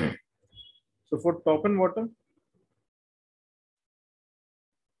 So for top and bottom,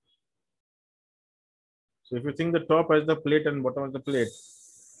 so if you think the top as the plate and bottom as the plate,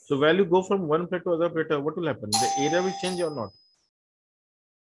 so value go from one plate to other plate, what will happen? The area will change or not?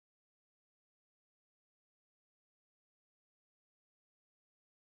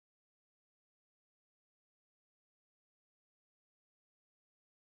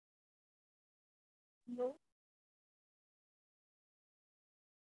 No.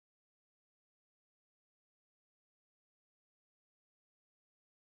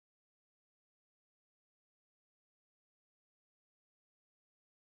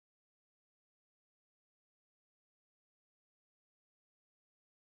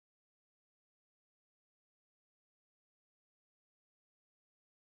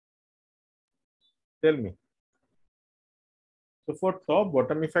 Tell me. So for top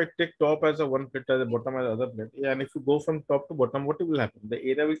bottom, if I take top as a one plate, as a bottom as other plate, yeah, and if you go from top to bottom, what will happen? The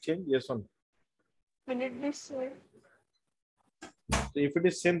area will change, yes or no? Will it be same? So if it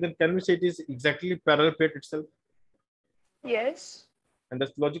is same, then can we say it is exactly parallel plate itself? Yes. And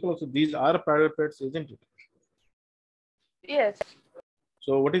that's logical also. These are parallel plates, isn't it? Yes.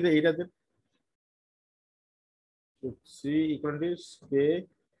 So what is the area then? So C equal to K.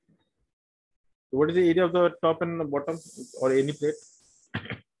 So what is the area of the top and the bottom or any plate?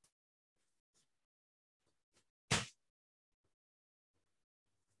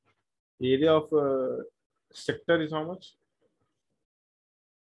 The area of sector is how much?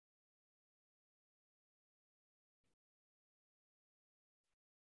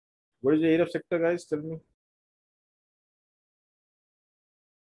 What is the area of sector, guys? Tell me.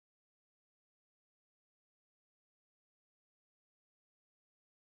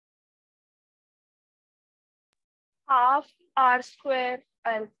 Half R square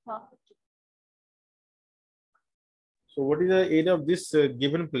alpha. So what is the area of this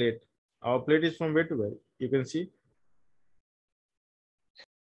given plate? Our plate is from where to where? You can see.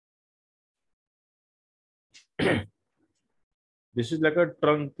 This is like a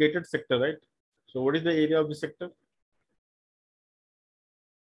truncated sector, right? So what is the area of the sector?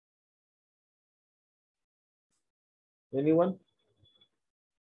 Anyone?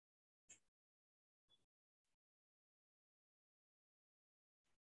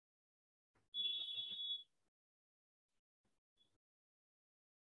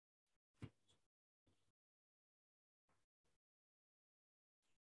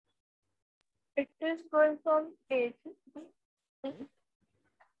 It is going from A to B. If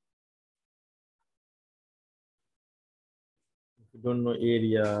you don't know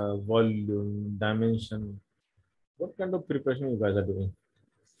area, volume, dimension, what kind of preparation you guys are doing?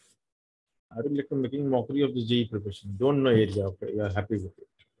 Are you like making mockery of the JEE preparation? Don't know area, okay? You are happy with it.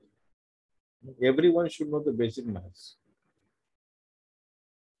 Everyone should know the basic maths.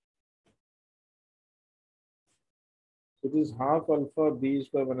 So it is half alpha b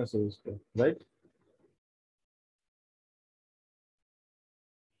square minus a square, right?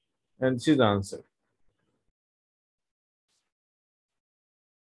 And this is the answer.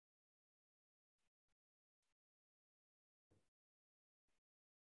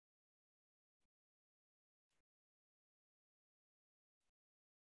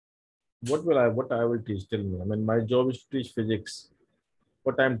 what I will teach? Tell me. I mean, my job is to teach physics.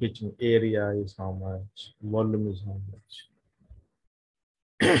 What I'm teaching, area is how much, volume is how much.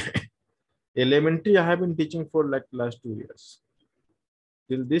 Elementary, I have been teaching for like last 2 years.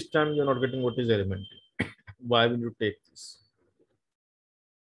 Till this time, you're not getting what is elementary. Why will you take this?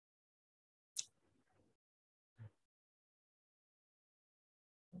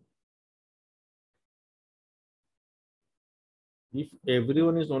 If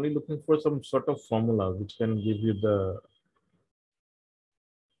everyone is only looking for some sort of formula which can give you the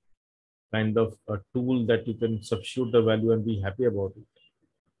kind of a tool that you can substitute the value and be happy about it,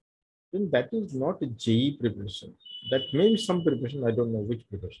 then that is not a JEE preparation. That may be some preparation, I don't know which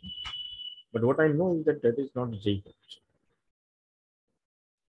preparation. But what I know is that that is not JEE preparation.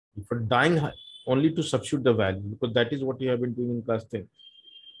 If you're dying only to substitute the value, because that is what you have been doing in class 10.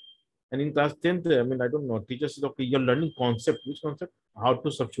 And in class 10th, I mean, I don't know, teacher says, okay, you're learning concept. Which concept? How to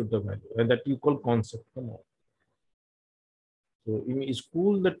substitute the value. And that you call concept. Come on. So in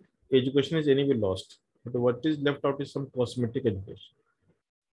school, that education is anyway lost. But what is left out is some cosmetic education.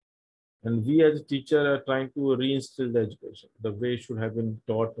 And we as a teacher are trying to reinstill the education, the way it should have been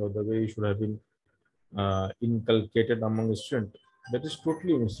taught or the way it should have been inculcated among the students. That is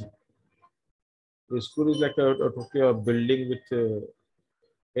totally missing. The school is like totally a building with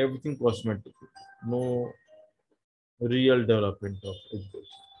everything cosmetic, no real development of education.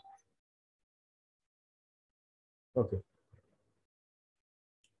 Okay,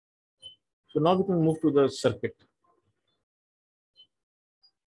 so now we can move to the circuit.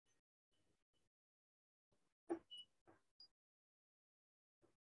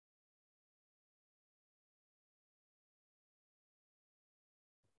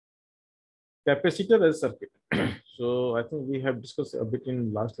 Capacitor as circuit. So I think we have discussed a bit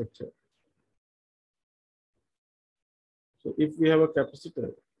in last lecture. So if we have a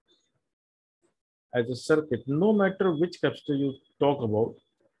capacitor as a circuit, no matter which capacitor you talk about,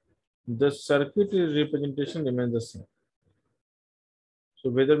 the circuit representation remains the same. So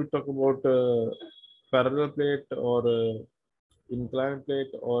whether we talk about parallel plate or inclined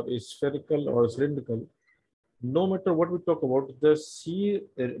plate or spherical or cylindrical, no matter what we talk about, the C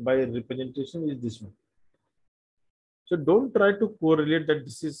by representation is this one. So don't try to correlate that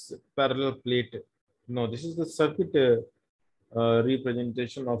this is parallel plate. No, this is the circuit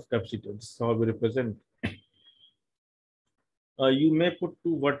representation of capacitor. This is how we represent. You may put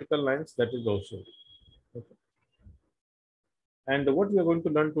two vertical lines, that is also. Okay. And what we are going to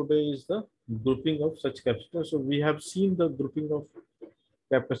learn today is the grouping of such capacitors. So we have seen the grouping of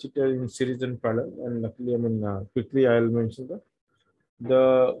capacitor in series and parallel. And luckily, I mean, quickly I'll mention that.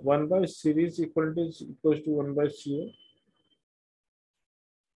 The 1 by series equality is equals to 1 by CA.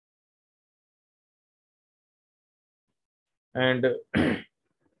 And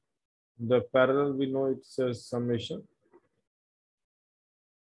the parallel, we know it's a summation.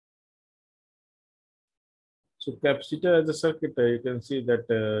 So capacitor as a circuit, you can see that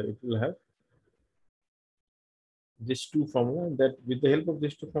it will have these two formula, that with the help of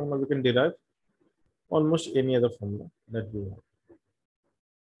these two formula, we can derive almost any other formula that we want.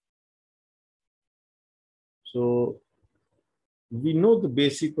 So we know the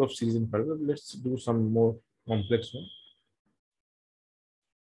basic of series and parallel. Let's do some more complex one.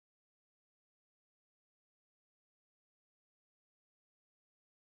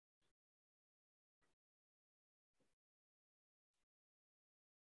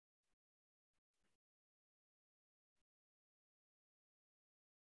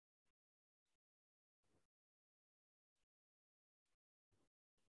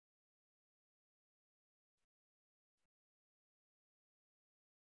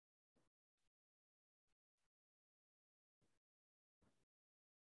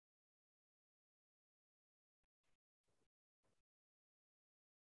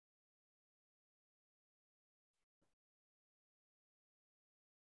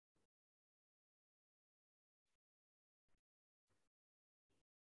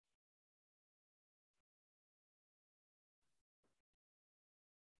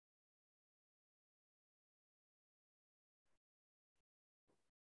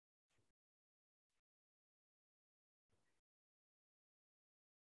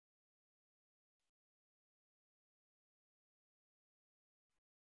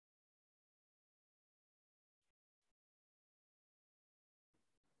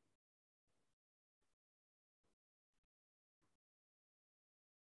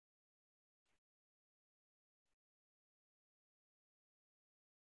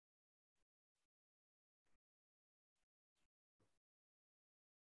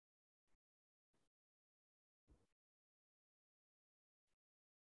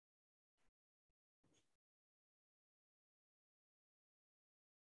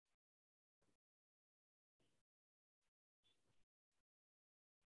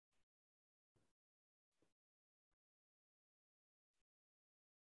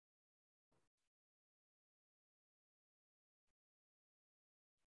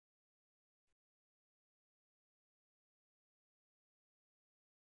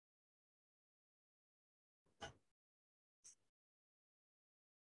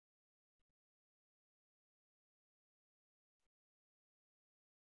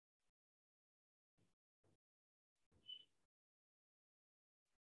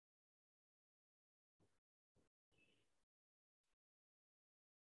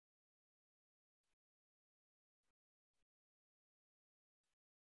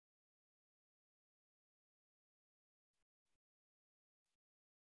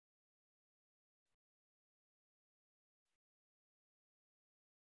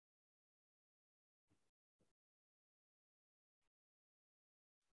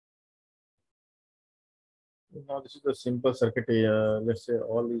 Now this is the simple circuit. Let's say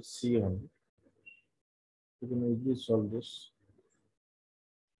all is C only. You can easily solve this.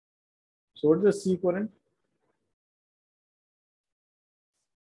 So what is the C current?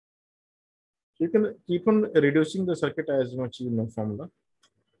 You can keep on reducing the circuit as much you know formula.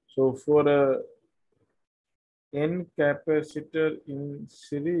 So for n capacitor in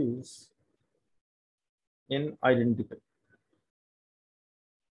series, n identical.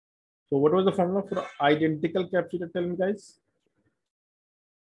 So what was the formula for identical capacitor? Tell me, guys.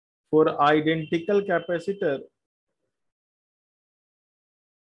 For identical capacitor,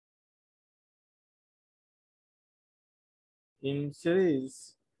 in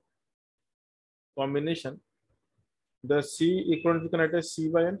series combination, the C equivalent to connect as C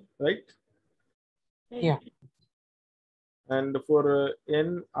by N, right? Yeah. And for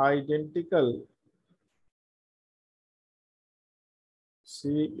N identical,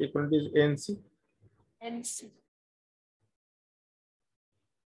 C equivalent is NC. NC.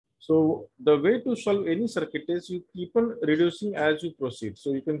 So the way to solve any circuit is you keep on reducing as you proceed.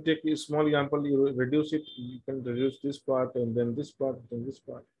 So you can take a small example, you reduce it, you can reduce this part and then this part, then this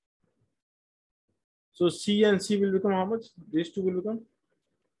part. So C and C will become how much? These two will become?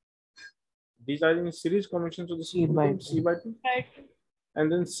 These are in series combination, so this will become C by 2. Right.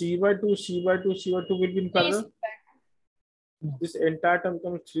 And then C by 2, C by 2, C by 2 will be in parallel. This entire term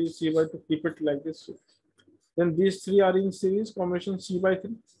becomes 3C by 2. Keep it like this. Then these three are in series combination C by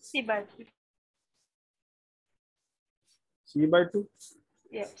 3. C by 3. C by 2.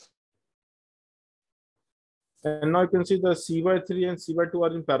 Yes. And now you can see the C by 3 and C by 2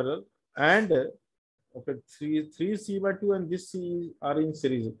 are in parallel. And okay, three C by 2 and this C are in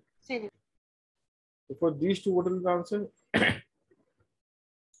series. Series. So for these two, what will be the answer?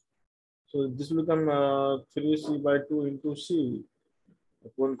 So this will become 3C by 2 into C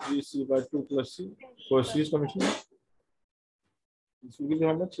upon 3C by 2 plus C for series combination. This will give you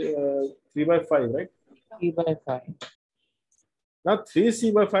how much? 3 by 5, right? 3 by 5. Now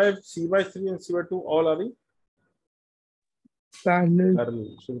 3C by 5, C by 3 and C by 2 all are in Parallel.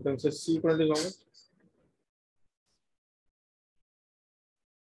 parallel. So you can say C equivalent is how much?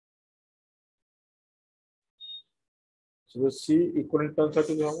 So the C equivalent turns out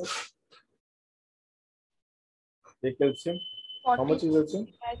to be how much? Take calcium. How much is calcium?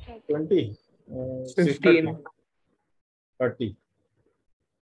 20. 15. 30.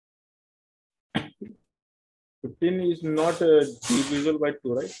 15 is not divisible by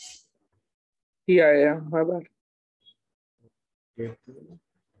 2, right? Yeah. My bad. Okay.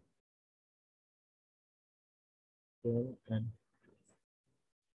 10 and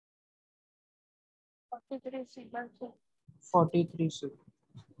 43 C by 2. 43.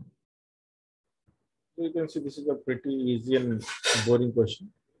 so you can see this is a pretty easy and boring question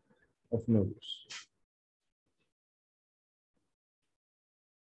of no use.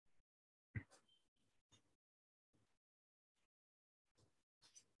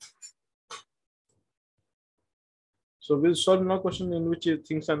 So we'll solve now question in which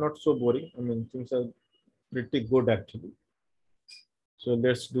things are not so boring. I mean, things are pretty good actually. So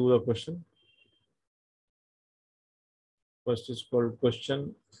let's do the question. First is called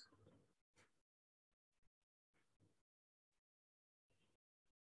question.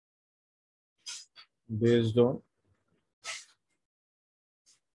 Based on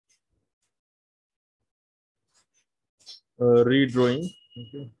redrawing,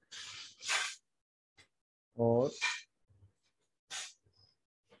 okay, or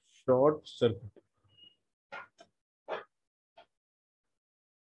short circuit.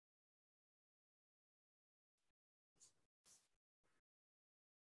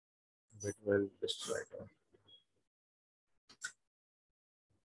 Wait, well, just write down.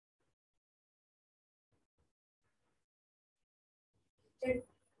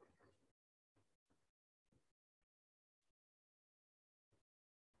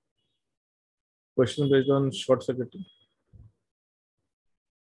 Question based on short circuiting.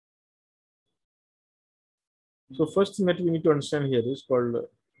 So first thing that we need to understand here is called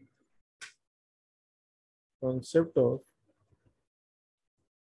concept of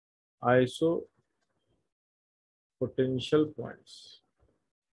iso potential points.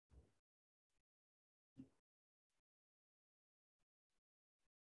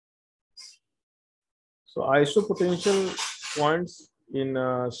 So isopotential points in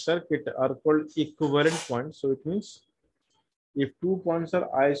a circuit are called equivalent points. So it means if two points are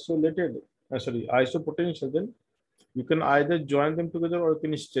isolated, isopotential, then you can either join them together or you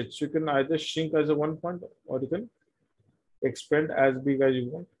can stretch. So you can either shrink as a one point or you can expand as big as you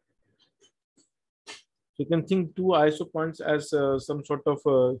want. So you can think two iso points as some sort of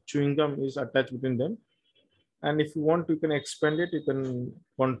chewing gum is attached between them. And if you want, you can expand it, you can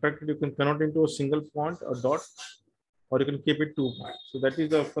contract it, you can convert into a single point or dot, or you can keep it 2 points. So that is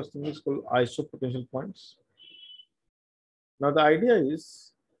the first thing is called isopotential points. Now the idea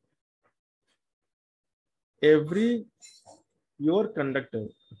is every pure conductor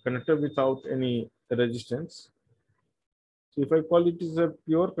without any resistance. So if I call it is a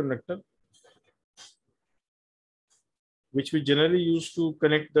pure conductor, which we generally use to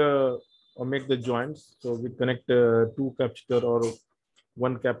connect the or make the joints. So we connect two capacitor or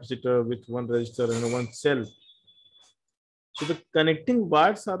one capacitor with one resistor and one cell. So the connecting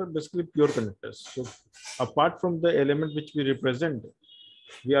wires are basically pure conductors. So apart from the element which we represent,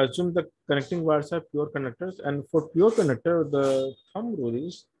 we assume the connecting wires are pure conductors. And for pure conductor, the thumb rule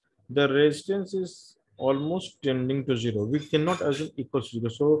is the resistance is almost tending to zero. We cannot assume equals to zero.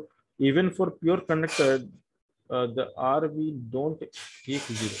 So even for pure conductor, the R we don't take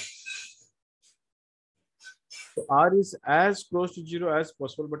zero. So R is as close to zero as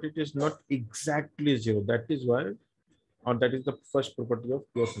possible, but it is not exactly zero. That is why, or that is the first property of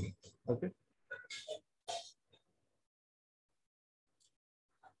pure conductor. Okay.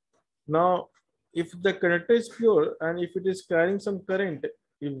 Now, if the conductor is pure and if it is carrying some current,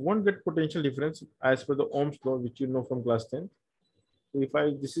 you won't get potential difference as per the Ohm's law, which you know from class 10. So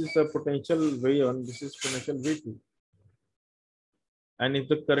if this is the potential V1, this is potential V2. And if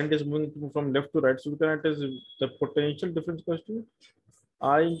the current is moving from left to right, so the current is the potential difference equals to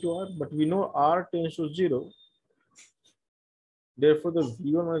I into R, but we know R tends to zero. Therefore, the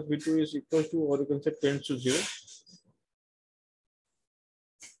V1 minus V2 is equal to, or you can say tends to zero.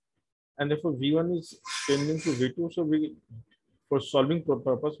 And therefore, V1 is tending to V2. So we, for solving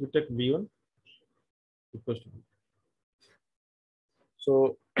purpose, we take V1 equals to V2.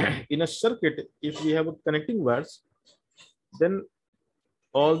 So in a circuit, if we have a connecting wires, then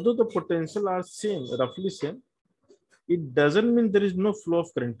although the potential are same, roughly same, it doesn't mean there is no flow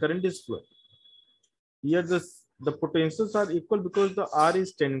of current. Current is flowing. Here the potentials are equal because the R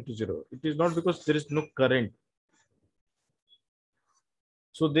is tending to zero. It is not because there is no current.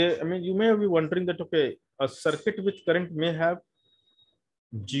 So I mean, you may be wondering that, okay, a circuit with current may have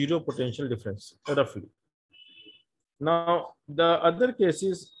zero potential difference, roughly. Now, the other case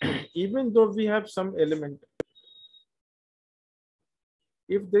is, even though we have some element,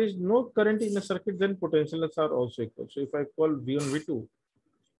 if there is no current in a circuit, then potentials are also equal. So if I call V1, V2,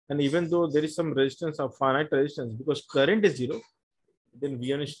 and even though there is some resistance or finite resistance, because current is zero, then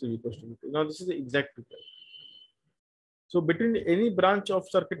V1 is still equal to V2. Now, this is the exact picture. So between any branch of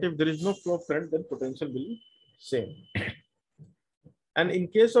circuit, if there is no flow of current, then potential will be same. And in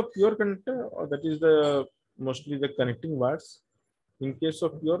case of pure conductor, or that is the mostly the connecting wires, in case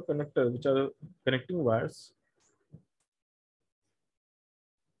of pure conductor, which are connecting wires,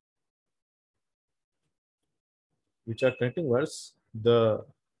 the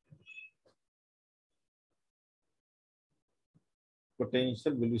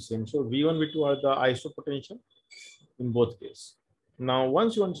potential will be same. So V1, V2 are the isopotential in both cases. Now,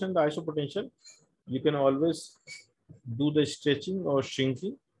 once you understand the isopotential, you can always do the stretching or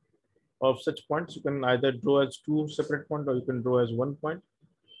shrinking of such points. You can either draw as two separate points, or you can draw as one point,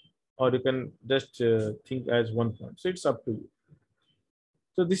 or you can just think as one point. So it's up to you.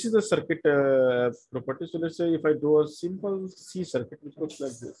 So this is the circuit property. So let's say if I draw a simple C circuit, which looks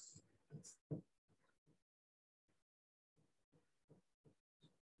like this.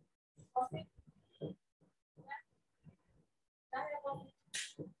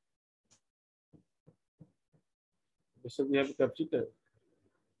 So we have a capacitor.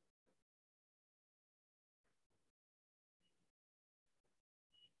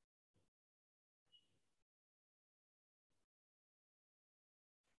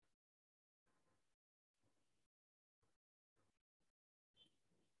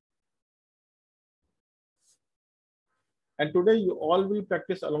 And today you all will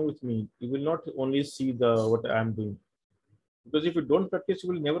practice along with me. You will not only see what I am doing. Because if you don't practice,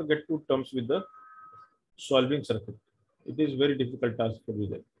 you will never get to terms with the solving circuit. It is very difficult task for you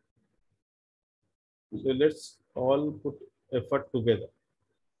there. So let's all put effort together.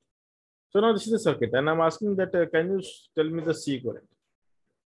 So now this is the circuit, and I'm asking that can you tell me the C equivalent?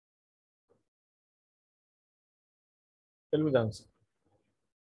 Tell me the answer.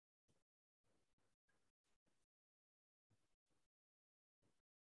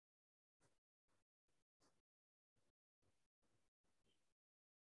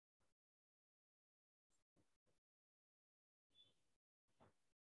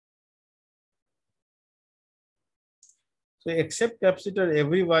 So except capacitor,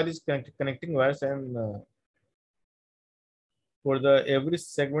 every wire is connecting wires, and for the every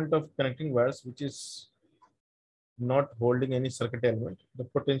segment of connecting wires, which is not holding any circuit element, the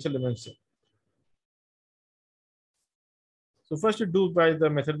potential remains same. So first you do by the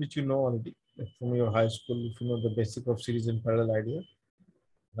method which you know already from your high school. If you know the basic of series and parallel idea,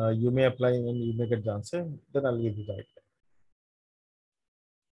 you may apply and you may get the answer. Then I'll give you the idea.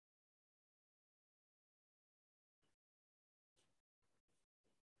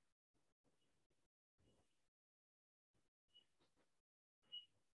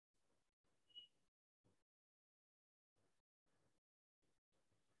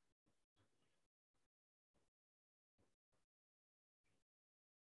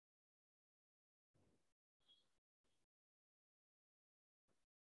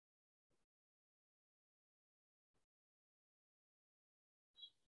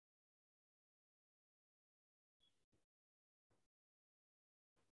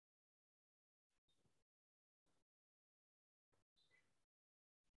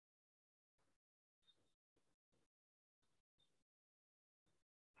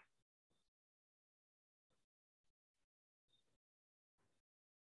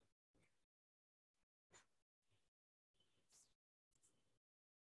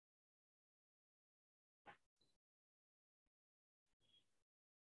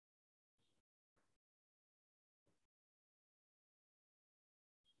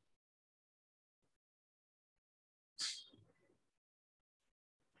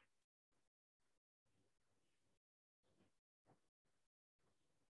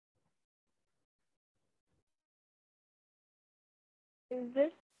 Is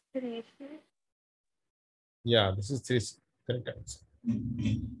it 3C? Yeah, this is 3C. Correct answer.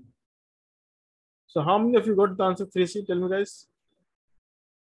 So how many of you got the answer 3C? Tell me, guys.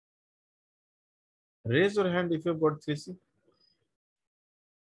 Raise your hand if you have got 3C.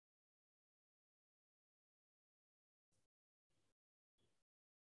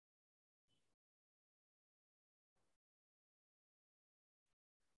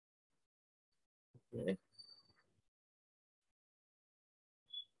 Okay.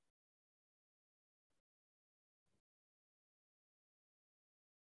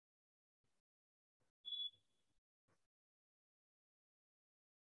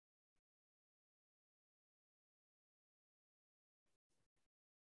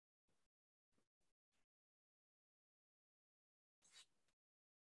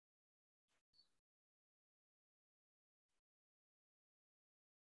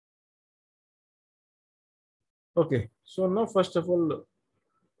 Okay. So now, first of all,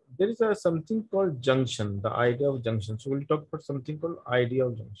 there is a something called junction, the idea of junction. So we'll talk about something called idea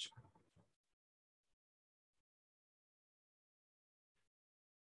of junction.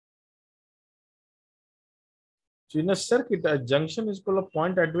 So in a circuit, a junction is called a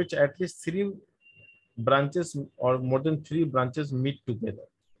point at which at least three branches or more than three branches meet together.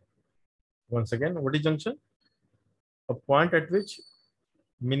 Once again, what is junction? A point at which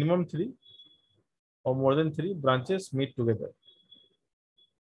minimum three or more than three branches meet together.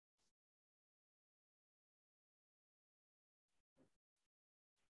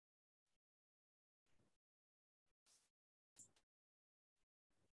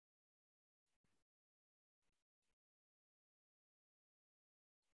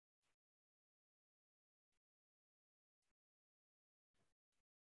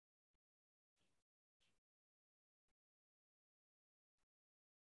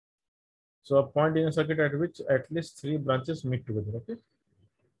 So a point in a circuit at which at least three branches meet together. Okay.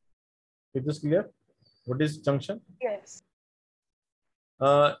 Is this clear? What is junction? Yes.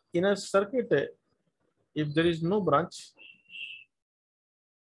 In a circuit, if there is no branch,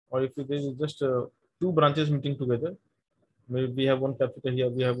 or if there is just two branches meeting together, maybe we have one capacitor here,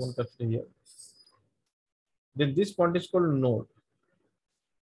 we have one capacitor here, then this point is called node.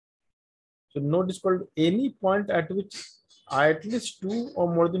 So node is called any point at which at least two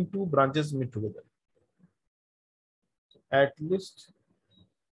or more than two branches meet together. At least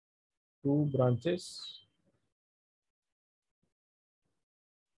two branches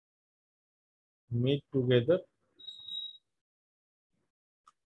meet together.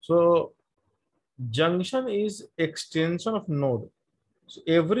 So junction is extension of node. So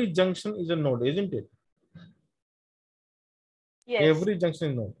every junction is a node, isn't it? Yes. Every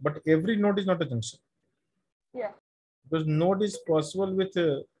junction is node, but every node is not a junction. Yeah. Because node is possible with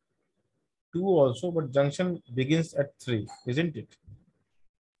two also, but junction begins at three, isn't it?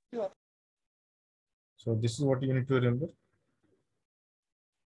 Yeah. So this is what you need to remember.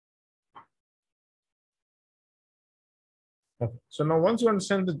 Okay. So now once you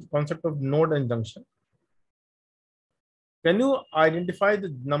understand the concept of node and junction, can you identify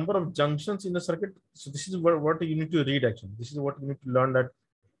the number of junctions in the circuit? So this is what you need to read actually. This is what you need to learn, that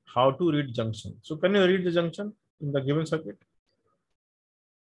how to read junction. So can you read the junction? in the given circuit?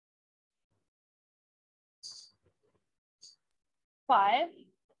 Five.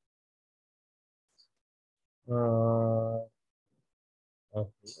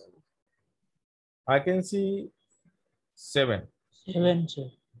 Okay. I can see 7. 7, sir.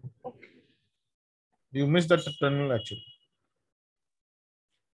 You missed that terminal actually.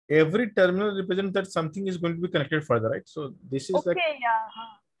 Every terminal represents that something is going to be connected further, right? So this is like, Okay, yeah.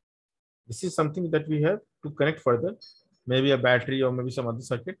 this is something that we have to connect further, maybe a battery or maybe some other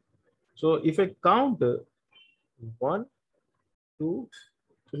circuit. So if I count 1, 2,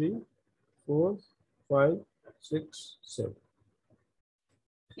 3, 4, 5, 6, 7.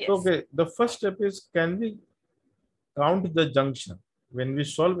 Yes. So, okay, the first step is, can we count the junction? When we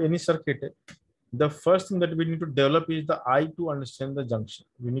solve any circuit, the first thing that we need to develop is the eye to understand the junction.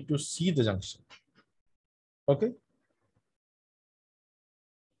 We need to see the junction. Okay.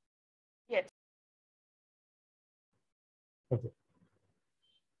 Yes. Okay.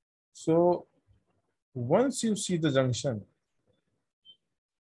 So once you see the junction,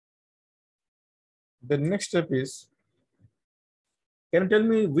 the next step is, can you tell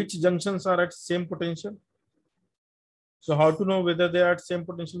me which junctions are at same potential? So how to know whether they are at same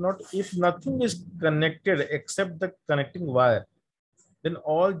potential or not? If nothing is connected except the connecting wire, then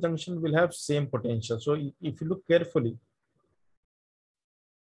all junctions will have same potential. So if you look carefully,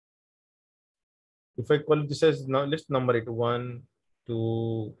 if I call this as, now let's number it 1,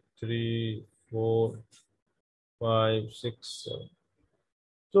 2, 3, 4, 5, 6, 7.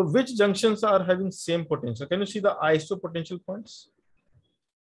 So which junctions are having same potential? Can you see the iso potential points?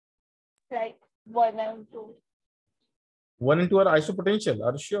 Like 1 and 2. 1 and 2 are iso potential.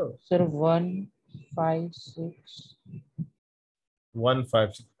 Are you sure? Sir, 1, 5, 6. 1,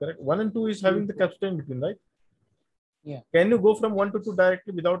 5, 6. Correct. 1 and 2 is having the capacitor in between, right? Yeah. Can you go from 1 to 2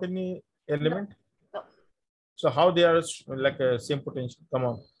 directly without any element? No. So how they are like a same potential? Come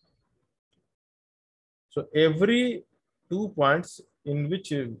on. So every 2 points in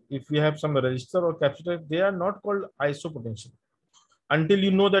which if we have some resistor or capacitor, they are not called iso potential until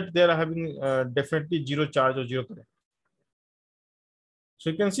you know that they are having definitely zero charge or zero current. So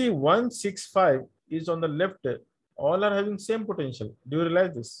you can see 1, 6, 5 is on the left. All are having same potential. Do you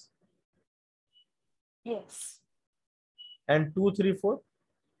realize this? Yes. And 2, 3, 4.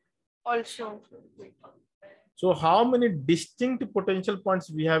 Also. So how many distinct potential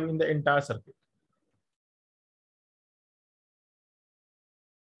points we have in the entire circuit?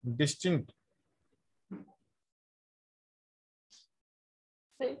 Distinct.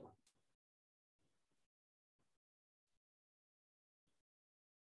 6.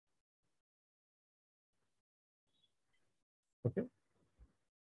 Okay.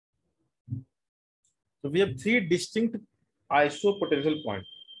 So we have 3 distinct iso potential points.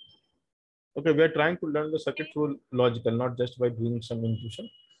 Okay, we are trying to learn the circuit through logical, not just by doing some intuition.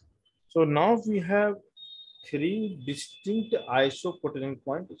 So now we have 3 distinct iso potential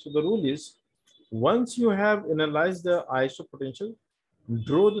points. So the rule is, once you have analyzed the iso potential,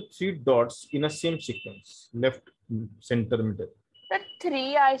 draw the 3 dots in a same sequence, left, center, middle. The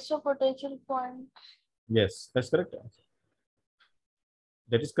 3 isopotential points. Yes, that's correct.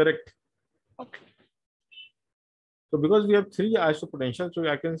 That is correct. Okay. So because we have 3 isopotentials, so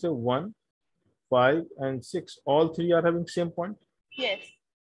I can say 1, 5, and 6. All 3 are having same point. Yes.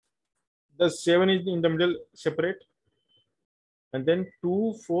 The 7 is in the middle, separate. And then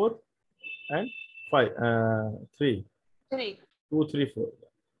 2, 4, and 5. 3. 3. 2, 3, 4.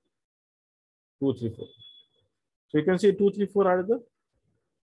 2, 3, 4. So you can see 2, 3, 4 are the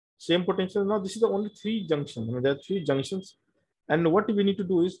same potential. Now this is the only 3 junctions. I mean, there are 3 junctions. And what we need to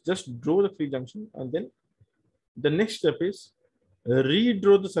do is just draw the 3 junctions, and then the next step is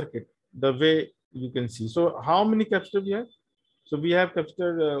redraw the circuit the way you can see. So how many capacitors we have? So we have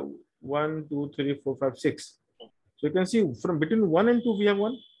capacitor 1, 2, 3, 4, 5, 6. So you can see from between 1 and 2 we have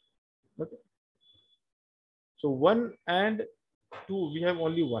 1. Okay. So 1 and 2 we have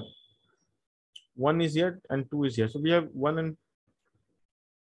only 1. 1 is here and 2 is here. So we have 1 and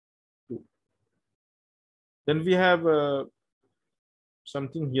 2. Then we have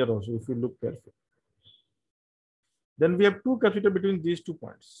something here also, if you look carefully. Then we have 2 capacitors between these 2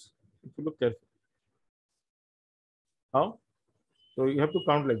 points. If you look carefully. How? So you have to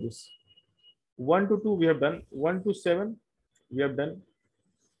count like this. 1 to 2 we have done. 1 to 7 we have done.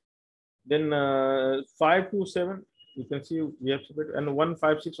 Then 5 to 7, you can see we have separate, and 1,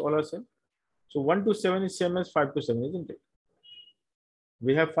 5, 6 all are same. So 1 to 7 is same as 5 to 7, isn't it?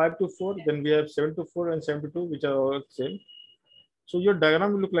 We have 5 to 4, then we have 7 to 4 and 7 to 2, which are all same. So your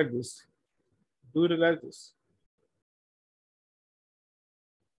diagram will look like this. Do you realize this?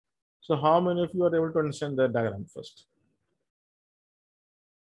 So how many of you are able to understand the diagram first?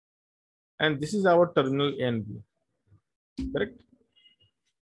 And this is our terminal A and B, correct?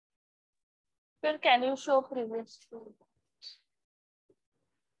 Sir, can you show previous two?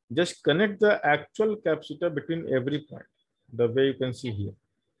 Just connect the actual capacitor between every point, the way you can see here.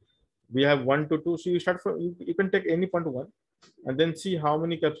 We have 1 to 2. So you start from, you can take any point 1 and then see how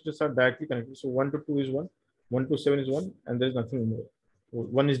many capacitors are directly connected. So 1 to 2 is 1, 1 to 7 is 1, and there is nothing more.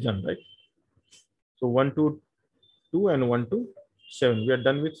 1 is done, right? So 1 to 2 and 1 to 7. We are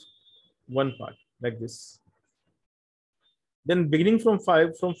done with one part like this. Then beginning from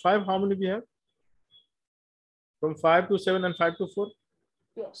 5, how many we have? From 5 to 7 and 5 to 4?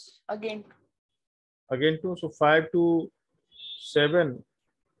 Yes, again. Again 2. So 5 to 7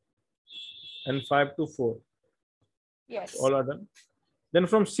 and 5 to 4. Yes. All are done. Then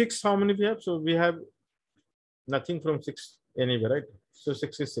from 6, how many we have? So we have nothing from 6 anywhere, right? So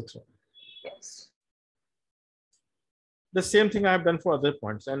 6 is 6. Yes. The same thing I have done for other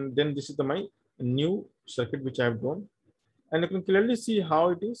points. And then this is my new circuit which I have drawn. And you can clearly see how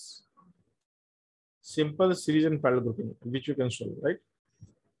it is simple series and parallel grouping, which you can solve, right?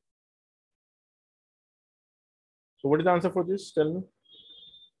 So what is the answer for this? Tell me.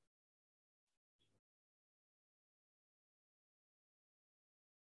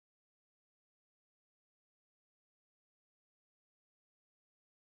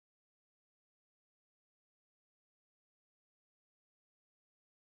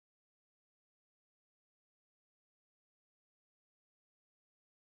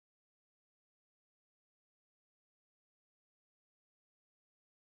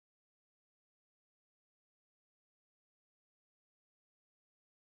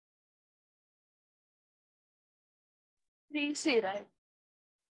 Three C, right?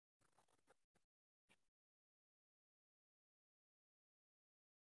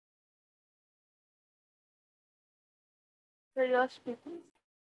 So you're speaking.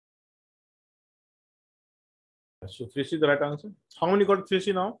 So 3C is the right answer. How many got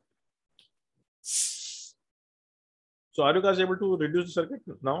 3C now? So are you guys able to reduce the circuit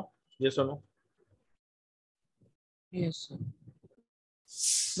now? Yes or no? Yes, sir.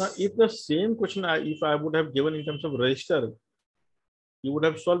 Now, if the same question, if I would have given in terms of resistor, you would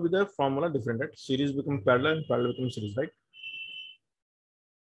have solved with a formula different, right? Series become parallel and parallel become series, right?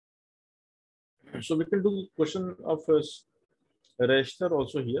 So we can do question of resistor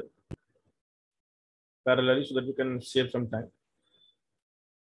also here parallelly so that we can save some time.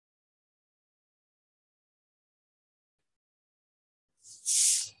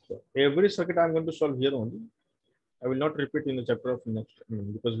 So every circuit I'm going to solve here only. I will not repeat in the chapter of next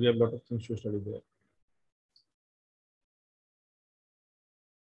because we have a lot of things to study there.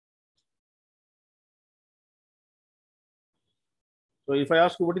 So if I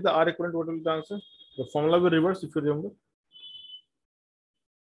ask you what is the R equivalent, what will be the answer? The formula will reverse if you remember.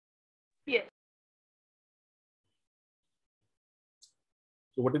 Yes.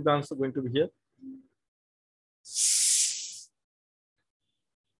 So what is the answer going to be here?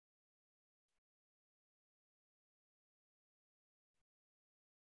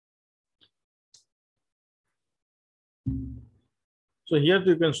 So here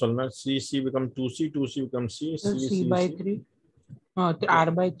you can solve. Now C become 2C, 2C become C, So C, C C, by C. 3.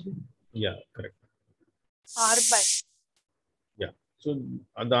 R by 3. Yeah, correct. R by. Yeah. So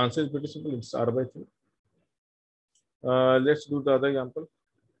the answer is pretty simple. It's R by 3. Let's do the other example.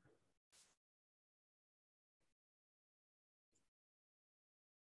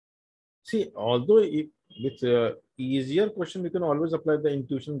 See, although if with easier question, you can always apply the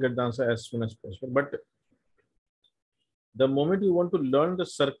intuition, get the answer as soon as possible. But the moment you want to learn the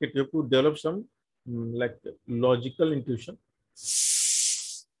circuit, you have to develop some like logical intuition.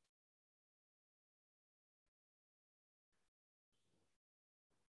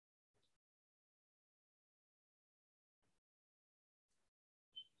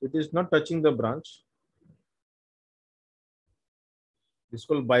 It is not touching the branch. This is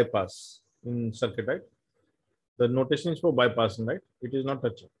called bypass in circuit, right? The notation is for bypassing, right? It is not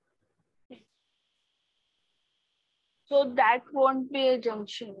touching. So that won't be a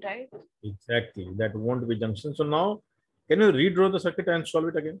junction, right? Exactly. That won't be junction. So now, can you redraw the circuit and solve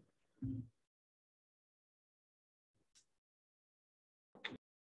it again?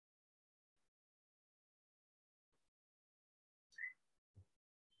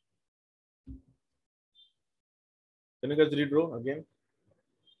 Can you guys redraw again?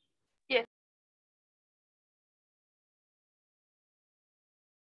 Yes.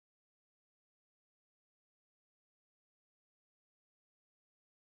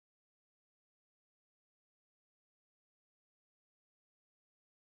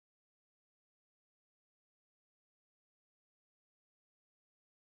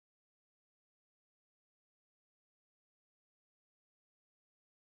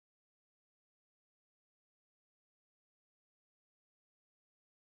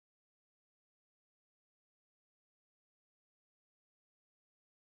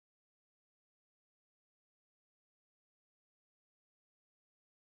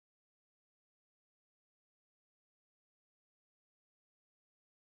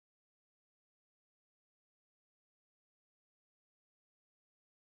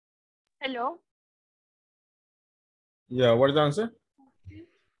 Hello. Yeah, what is the answer?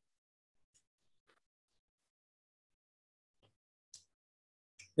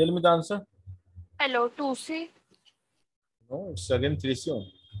 Tell me the answer. Hello, 2C. No, it's again 3C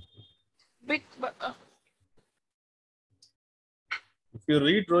only. Big. If you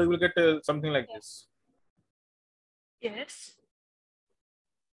redraw, you will get something like this. Yes.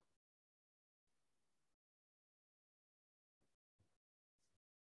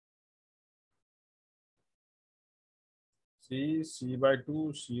 C by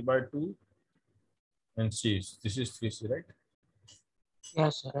 2, C by 2, and C. This is 3C, right?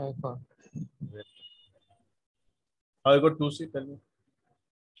 Yes, sir. I got. How you got 2C? Tell me.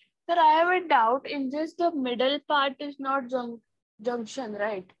 Sir, I have a doubt in this. The middle part is not junction,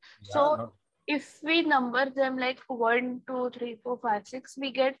 right? Yeah, So no. if we number them like 1, 2, 3, 4, 5, 6,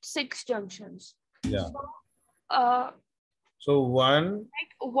 we get 6 junctions. Yeah. So, uh, So 1,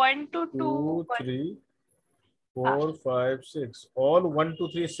 like 1 to 2, 2, 1, 3, 4, 5, 6. All 1, 2,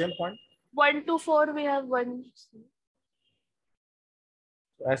 3 same point. 1 to 4, we have 1.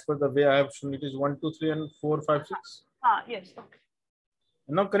 As per the way I have shown, it is 1, 2, 3, and 4, 5, 6. Yes. Okay.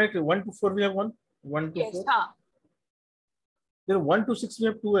 And now connect 1 to 4, we have 1. 1 to Yes. 4. Then 1 to 6, we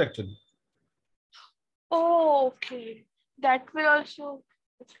have 2 actually. Oh, okay. That will also.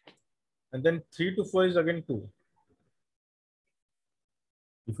 And then 3 to 4 is again 2.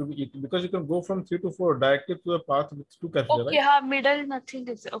 Because you can go from 3 to 4 directly to a path with 2 capacitors, Okay, right? middle, nothing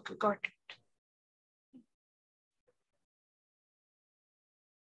is. Okay, got it.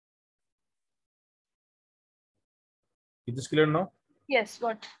 Is this clear now? Yes,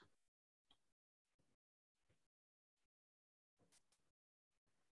 got it.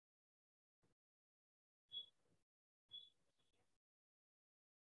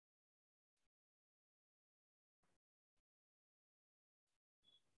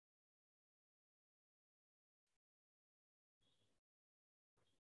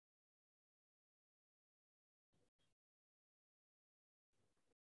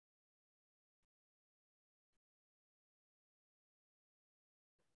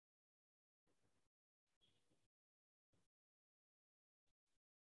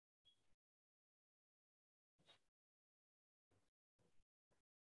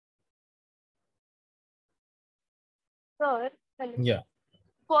 Sir, hello. Yeah.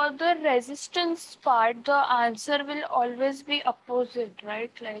 For the resistance part, the answer will always be opposite,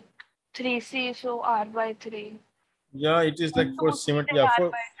 right? Like 3C, so R by 3. Yeah, it is like And for 2C cement. is Yeah, R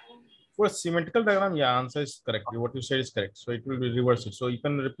by 2. for symmetrical diagram, yeah, answer is correct. What you said is correct. So it will be reverse it. So you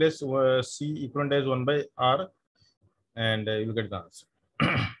can replace C equivalent as 1 by R, and you will get the answer.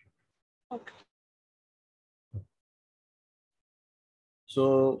 Okay.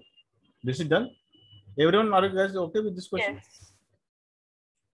 So this is done. Everyone, are you guys okay with this question? Yes.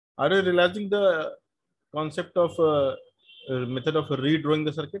 Are you realizing the concept of method of redrawing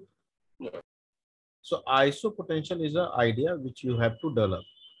the circuit? Yes. So isopotential is an idea which you have to develop.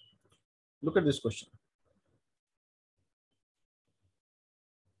 Look at this question.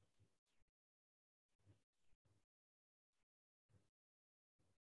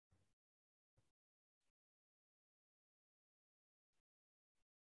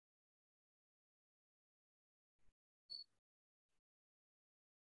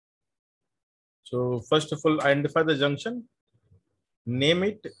 So first of all, identify the junction, name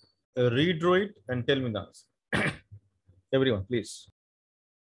it, redraw it, and tell me the answer. Everyone, please.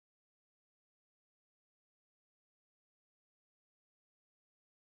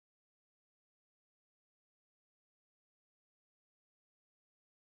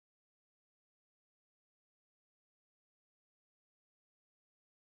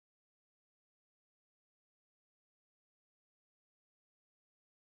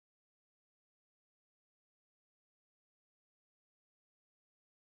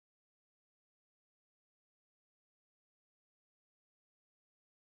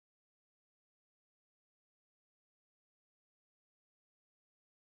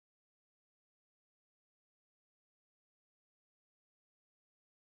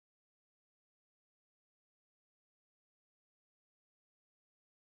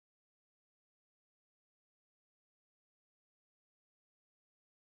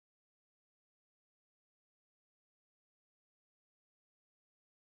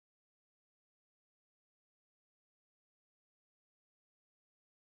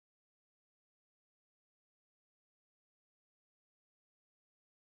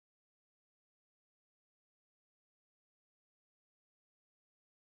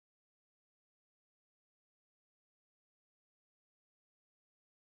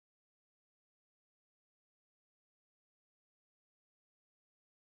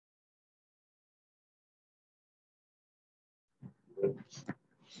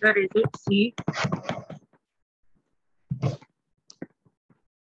 Sir, is it C?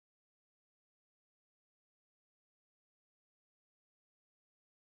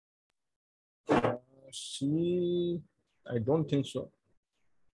 C, I don't think so.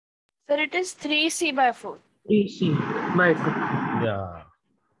 Sir, it is 3C by 4. 3C by 2. Yeah.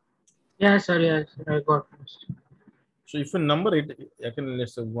 Yes, sir. Yes, I got it. So if you number it, I can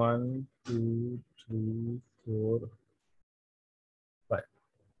let's say 1, 2, 3, 4, 5.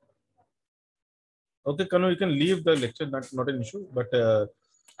 Okay, Kanu, you can leave the lecture, not an issue, but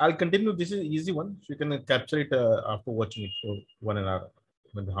I'll continue. This is easy one, so you can capture it after watching it for 1 hour,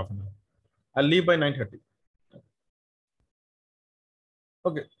 maybe half an hour. I'll leave by 9:30.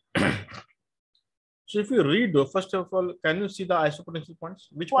 Okay. So if you read, first of all, can you see the isopotential points?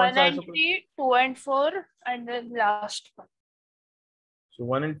 Which 1 points are and isopotential? 3, 2 and 4, and then last one. So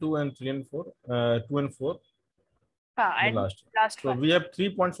 1 and 2 and 3 and 4, 2 and 4, the And last. last So one. we have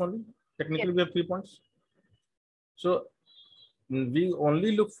 3 points only. Technically, Yes. we have 3 points. So we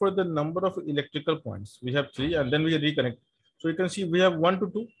only look for the number of electrical points. We have 3, and then we reconnect. So you can see we have 1 to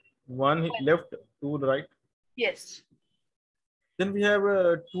 2, 1 left, 2 right. Yes. Then we have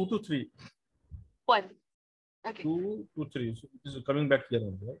 2 to 3, 1. Okay. 2 to 3. So this is coming back here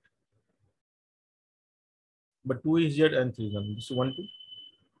only, right? But 2 is here and 3. Now this is 1, 2.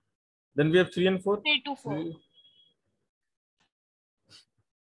 Then we have 3 and 4. 3 to 4.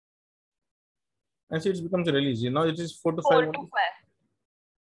 And so it becomes really easy. Now it is 4 to 5 4 only. to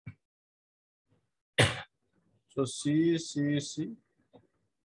 5. So C,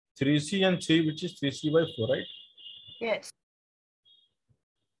 3C and 3, which is 3C by 4, right? Yes.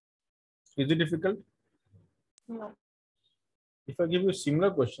 Is it difficult? No. If I give you a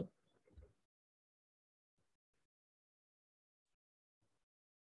similar question,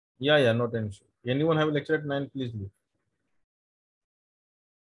 yeah, not an issue. Anyone have a lecture at 9, please leave.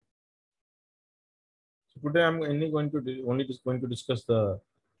 So today I'm only going to discuss the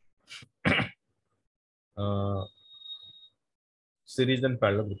uh, series and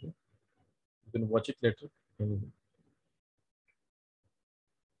parallel grouping. You can watch it later.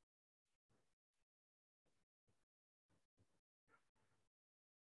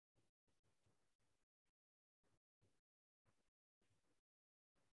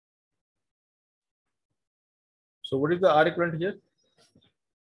 So what is the R equivalent here?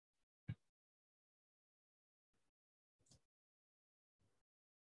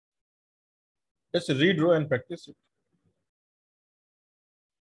 Just read row and practice it.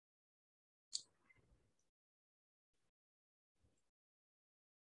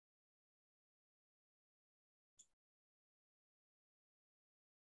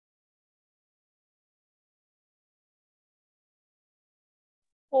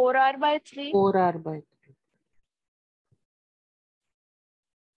 Four R by 3. 4R by 3.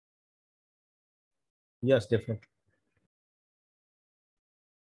 Yes, definitely.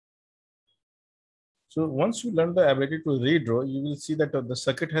 So once you learn the ability to read row, you will see that the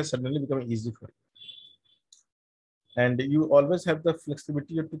circuit has suddenly become easy for you. And you always have the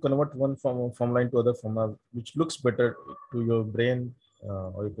flexibility to convert one form line to other formula, which looks better to your brain,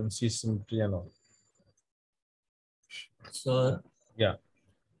 or you can see symmetry and all. So Yeah.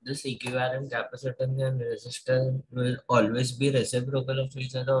 this equivalent capacitance and resistance will always be reciprocal of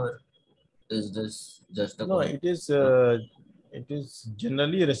each other, or is this just a No, coincidence? it is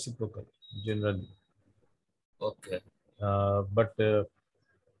generally reciprocal, generally. Okay. But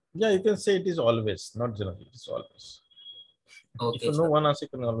yeah, you can say it is always, not generally, it is always. If Okay, you know sir. one answer, you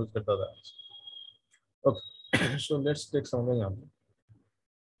can always get the other answer. Okay, so let's take something example.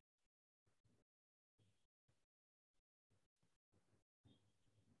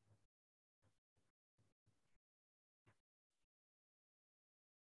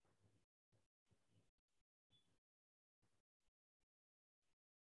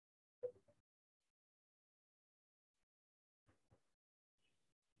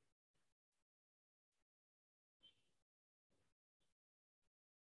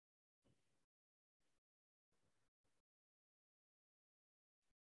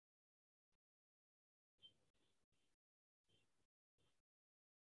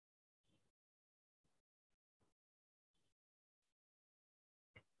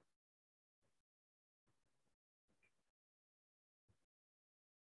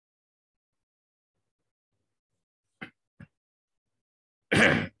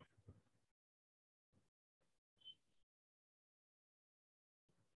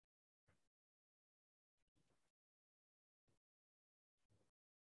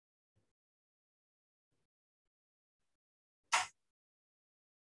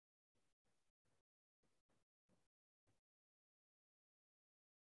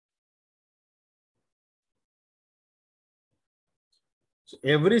 So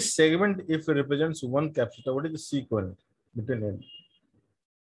every segment, if it represents one capacitor, what is the C equivalent between N?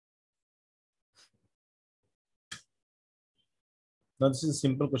 Now this is a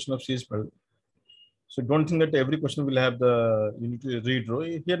simple question of series model. So don't think that every question will have the, you need to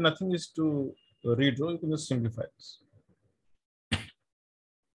redraw. Here nothing is to redraw, you can just simplify this.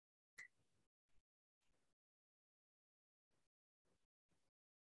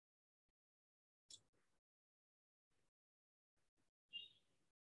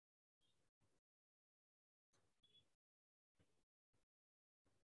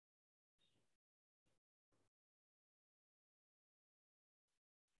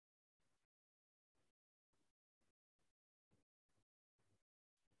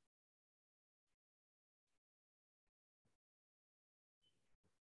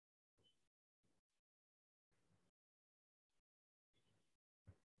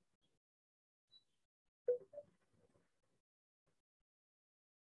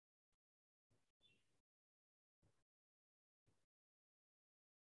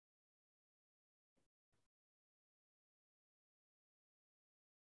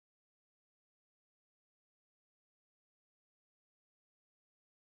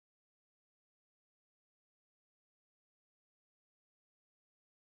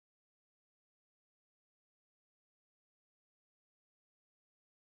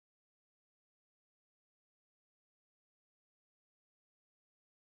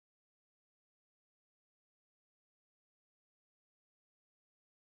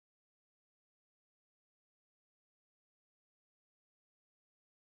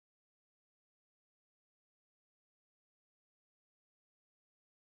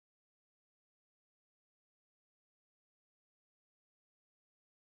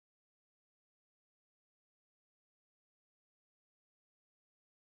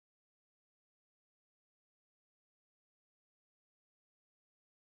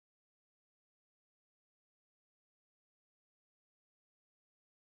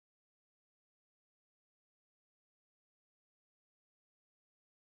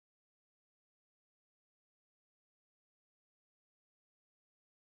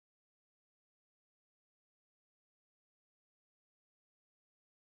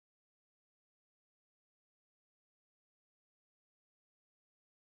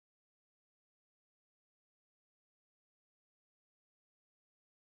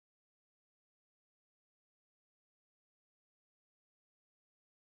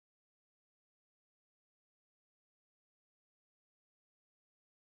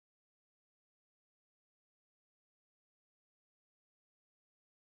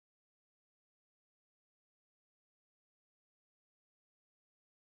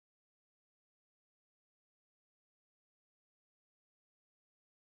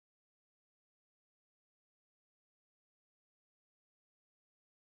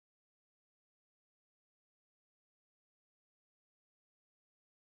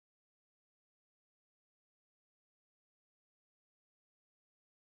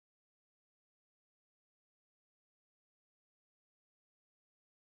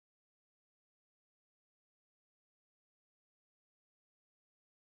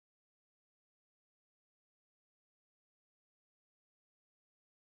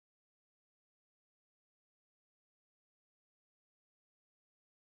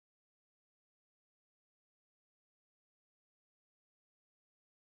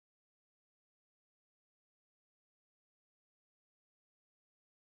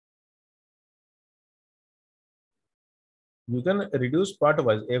 You can reduce part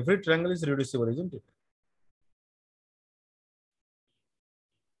wise. Every triangle is reducible, isn't it?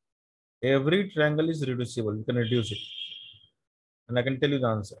 Every triangle is reducible. You can reduce it. And I can tell you the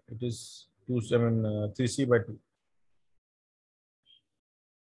answer. It is 3C by 2.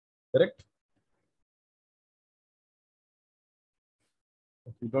 Correct?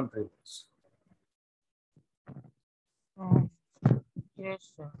 If you don't reduce.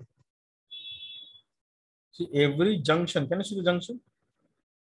 Yes, sir. See, every junction, can you see the junction?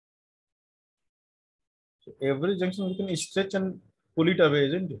 So every junction you can stretch and pull it away,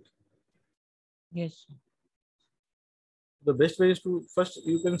 isn't it? Yes, sir. The best way is to first,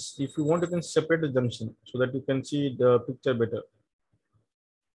 you can, if you want, you can separate the junction so that you can see the picture better.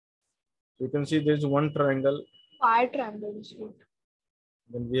 So you can see there's one triangle. 5 triangles.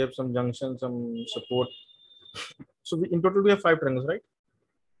 Then we have some junction, some support. So in total, we have 5 triangles, right?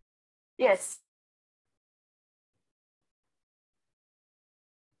 Yes.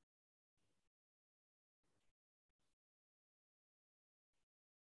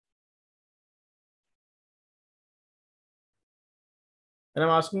 And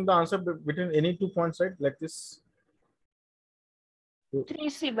I'm asking the answer between any 2 points, right? Like this.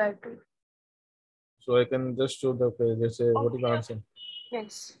 3C by 2. So I can just show the page. Let's say what is the Okay. answer?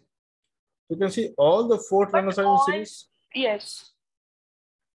 Yes. You can see all the four But triangles are in all, series, yes.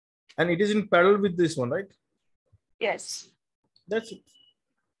 and it is in parallel with this one, right? Yes. That's it.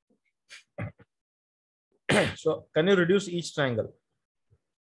 So can you reduce each triangle?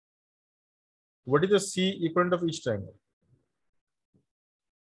 What is the C equivalent of each triangle?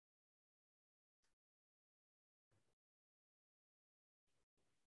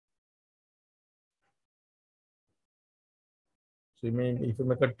 So you mean if you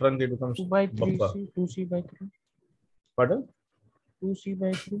make a trunk, it becomes 2 by 3 buffer. C, 2C by 3, Pardon? 2C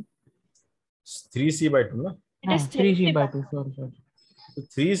by 3. 3C by 2, no? It is 3C by 3C 2, sorry. So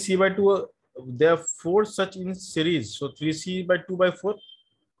 3C by 2, there are four such in series. So 3C by 2 by 4.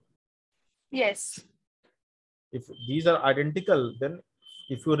 Yes. If these are identical, then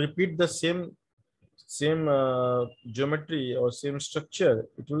if you repeat the same geometry or same structure,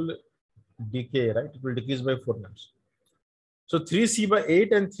 it will decay, right? It will decrease by 4 times. So 3C by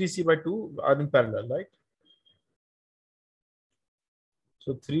 8 and 3C by 2 are in parallel, right?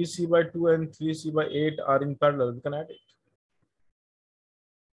 So 3C by 2 and 3C by 8 are in parallel. We can add it.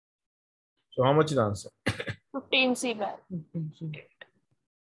 So how much is the answer? 15C by 15C.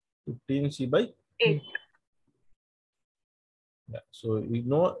 15C by 8. yeah. So you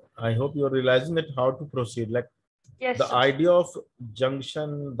know, I hope you are realizing that how to proceed. Like Yes, the sir. idea of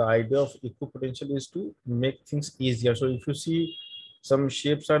junction, the idea of equipotential is to make things easier. So if you see some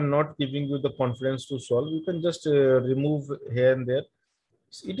shapes are not giving you the confidence to solve, you can just remove here and there.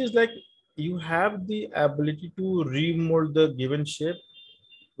 It is like you have the ability to remold the given shape,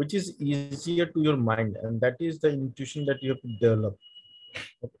 which is easier to your mind, and that is the intuition that you have to develop.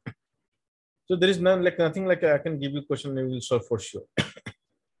 So there is nothing like I can give you a question and you will solve for sure.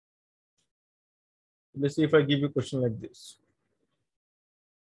 Let's see if I give you a question like this.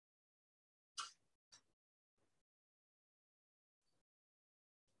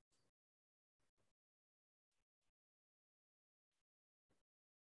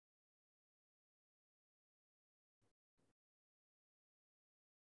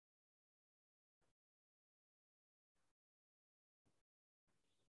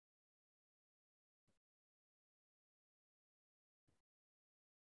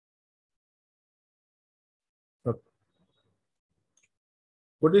 Okay.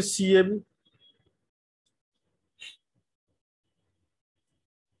 What is CAB?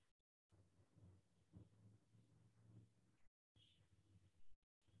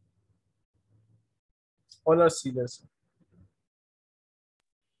 All are serious.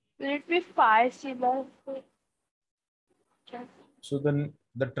 Will it be 5C by 4? So then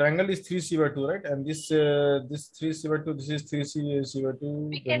the triangle is 3C by 2, right? And this 3C by 2, this is 3C by 2,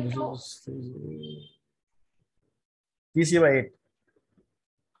 We then can this do, is 3C by 8.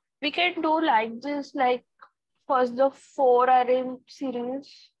 we can do like this, like first the 4 are in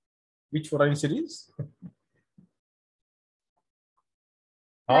series. Which 4 are in series?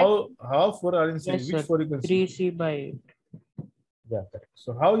 Like, how 4 are in series? Yes, Which sir. 4 you can see? 3C by 8. Yeah, correct.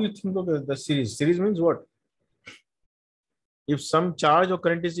 So how you think of the series? Series means what? If some charge or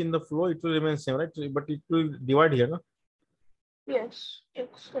current is in the flow, it will remain same, right? But it will divide here, no? yes, yes.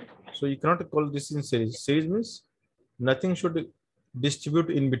 So you cannot call this in series. Series means nothing should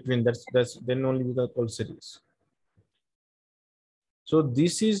distribute in between. That's then only we can call series. So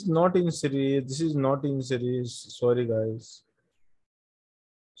this is not in series. This is not in series. Sorry, guys.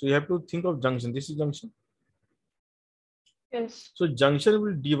 So you have to think of junction. This is junction. Yes. So junction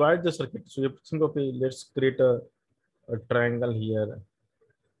will divide the circuit. So you have to think of let's create a triangle here.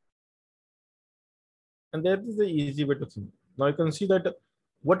 And that is the easy way to think. Now you can see that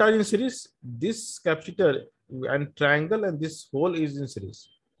what are in series? This capacitor and triangle and this hole is in series.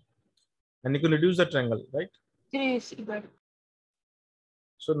 And you can reduce the triangle, right? 3C by 2.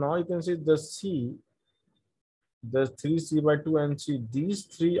 So now you can see the C, the 3C by 2 and C, these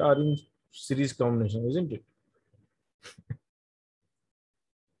three are in series combination, isn't it?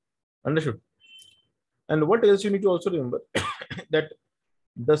 Understood. And what else you need to also remember that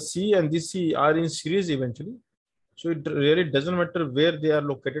the C and this C are in series eventually. So it really doesn't matter where they are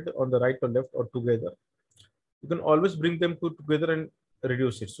located on the right or left or together. You can always bring them together and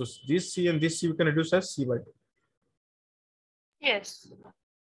reduce it. So this C and this C we can reduce as C by 2. Yes.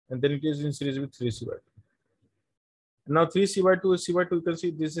 And then it is in series with 3C by 2. Now 3C by 2 is C by 2. You can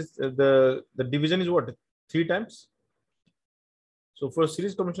see this is the division is what? 3 times. So for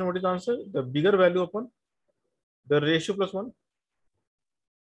series combination, what is the answer? The bigger value upon the ratio plus 1.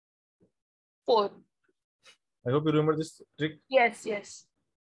 4. I hope you remember this trick. Yes, yes.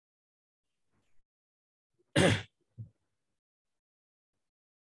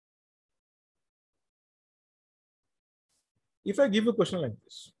 If I give a question like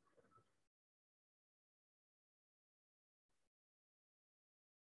this,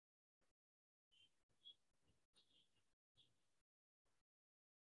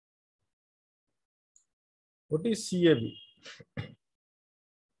 what is CAB?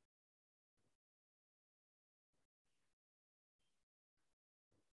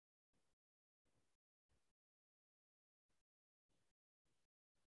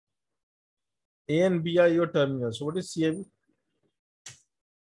 A and B are your terminals. So what is CAB?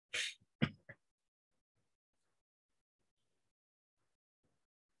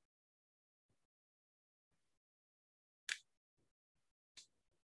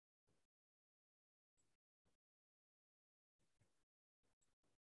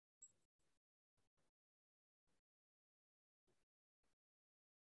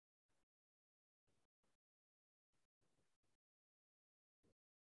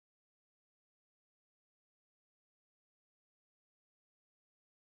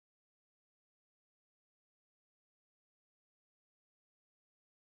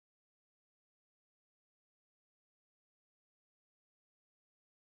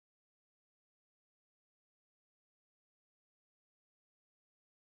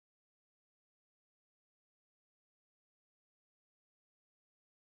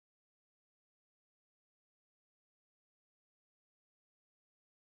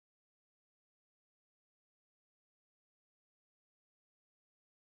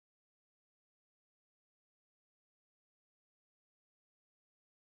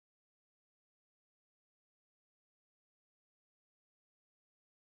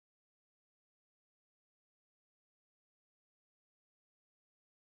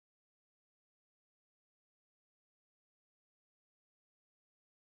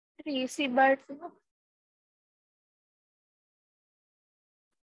 Three C by two.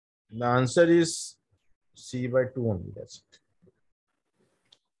 The answer is C by 2 only. That's it.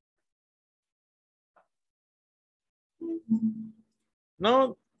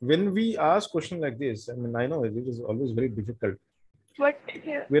 Now, when we ask question like this, I mean, I know it is always very difficult. But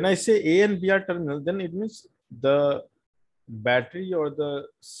here, When I say A and B are terminal, then it means the battery or the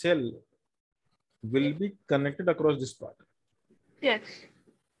cell will be connected across this part. yes,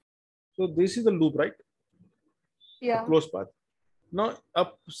 So this is the loop, right? A yeah. closed path. Now, a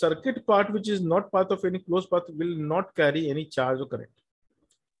circuit part which is not part of any closed path will not carry any charge or current.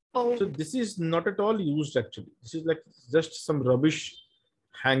 Oh, So this is not at all used actually. This is like just some rubbish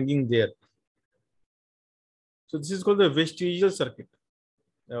hanging there. So this is called the vestigial circuit,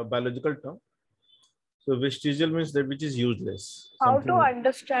 a biological term. So vestigial means that which is useless. how to Something,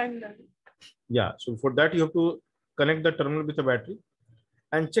 understand that? yeah. So for that you have to connect the terminal with a battery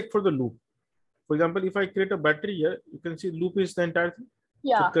and check for the loop. For example, if I create a battery here, you can see loop is the entire thing.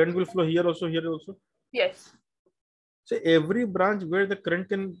 So Yeah. current will flow here also, here also. Yes. So every branch where the current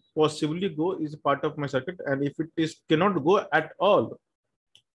can possibly go is a part of my circuit, and if it is cannot go at all,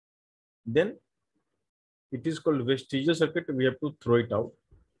 then it is called vestigial circuit. We have to throw it out.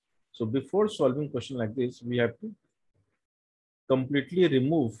 So before solving question like this, we have to completely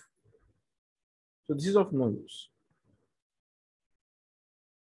remove. So this is of no use.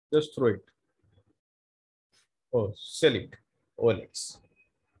 Just throw it or sell it. OLX.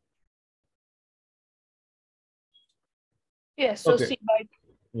 Yes. So Okay. C by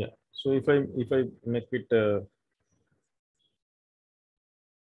Yeah. So if I make it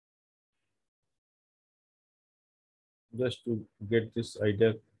just to get this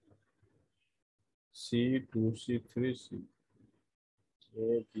idea, C2, C3, C,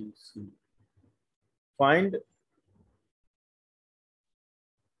 A, B, C. Find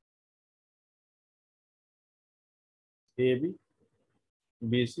A, B,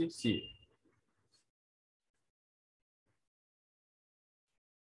 B, C, C.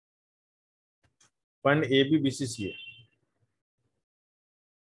 Find A, B, B, C, C, A.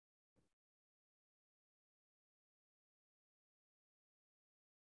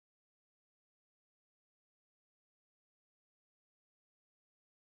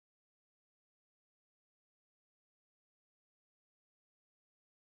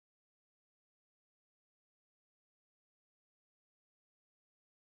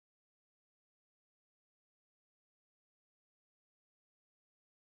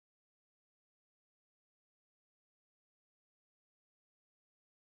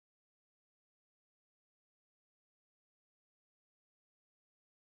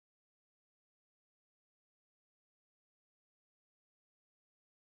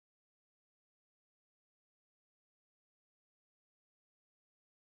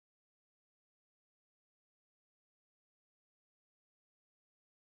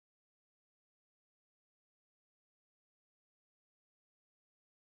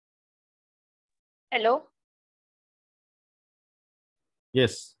 Hello.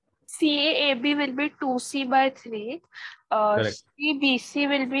 Yes, CAAB will be 2C by 3. correct. CBC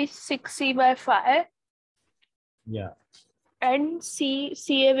will be 6C by 5. Yeah, And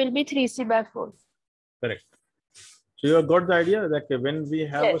CA will be 3C by 4. correct. So you have got the idea that when we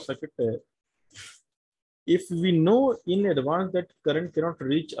have a Yes. circuit, if we know in advance that current cannot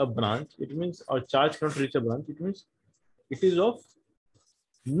reach a branch, it means, or charge cannot reach a branch, it means it is of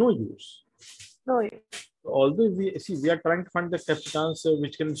no use. No. Although we are trying to find the capacitance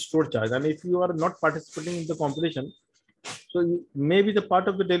which can store charge, and if you are not participating in the competition, so you may be the part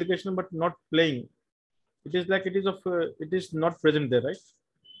of the delegation but not playing. It is like it is not present there, right?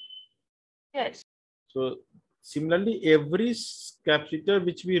 Yes. So similarly, every capacitor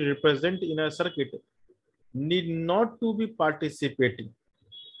which we represent in a circuit need not to be participating.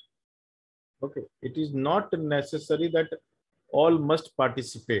 Okay, it is not necessary that all must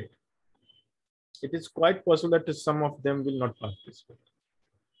participate. It is quite possible that some of them will not participate.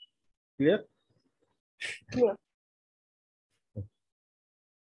 Clear? Yeah.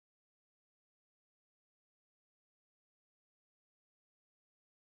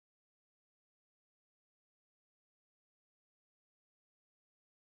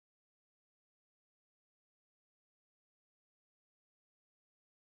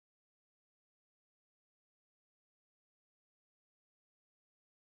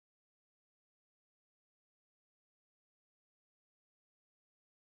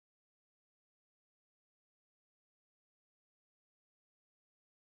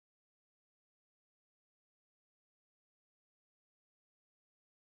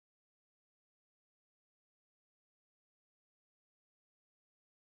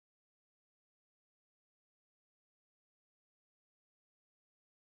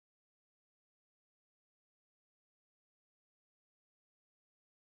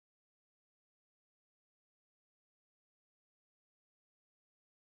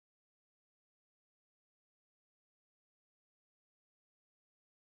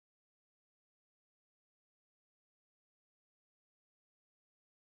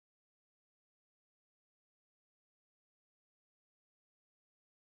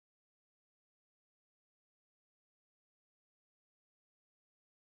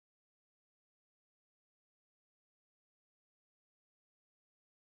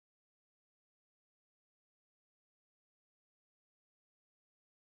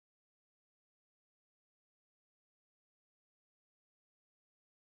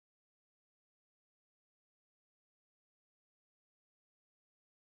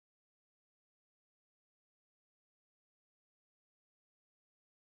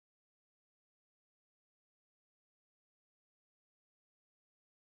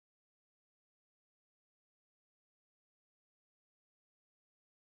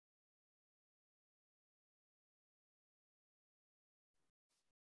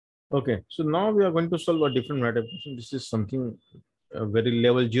 Okay, so now we are going to solve a different matter question. This is something very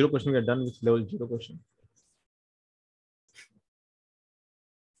level 0 question. We are done with level 0 question.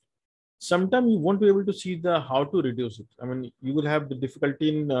 Sometimes you won't be able to see the how to reduce it. I mean, you will have the difficulty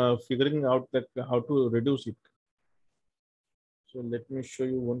in figuring out that how to reduce it. So let me show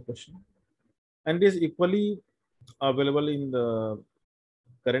you one question, and it is equally available in the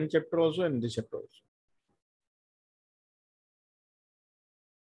current chapter also and this chapter also.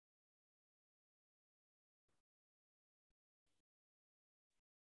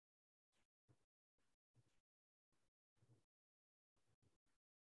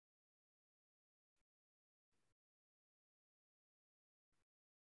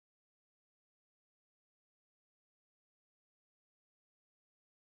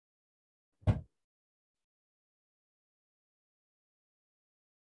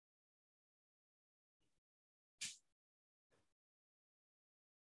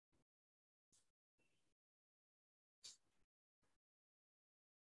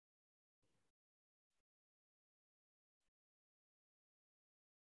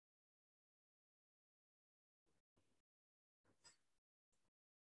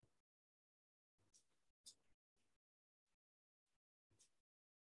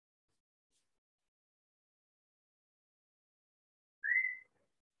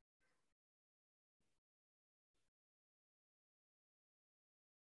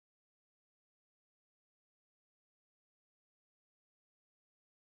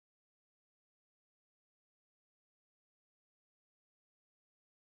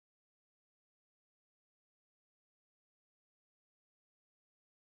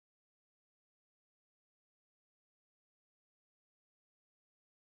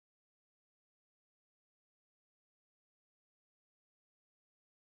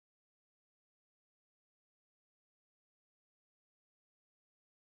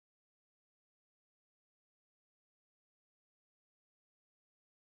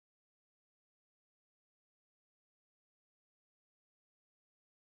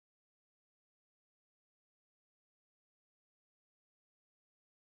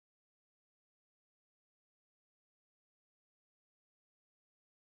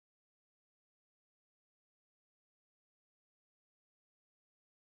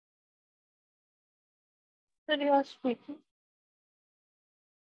 Sir, you are speaking.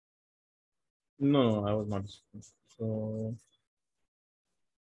 No, I was not. So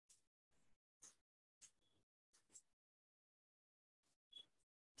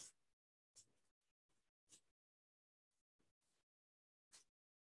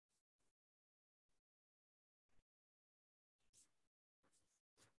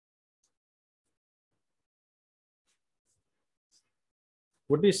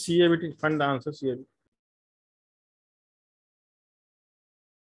what is CAVT? Find the answer CAVT.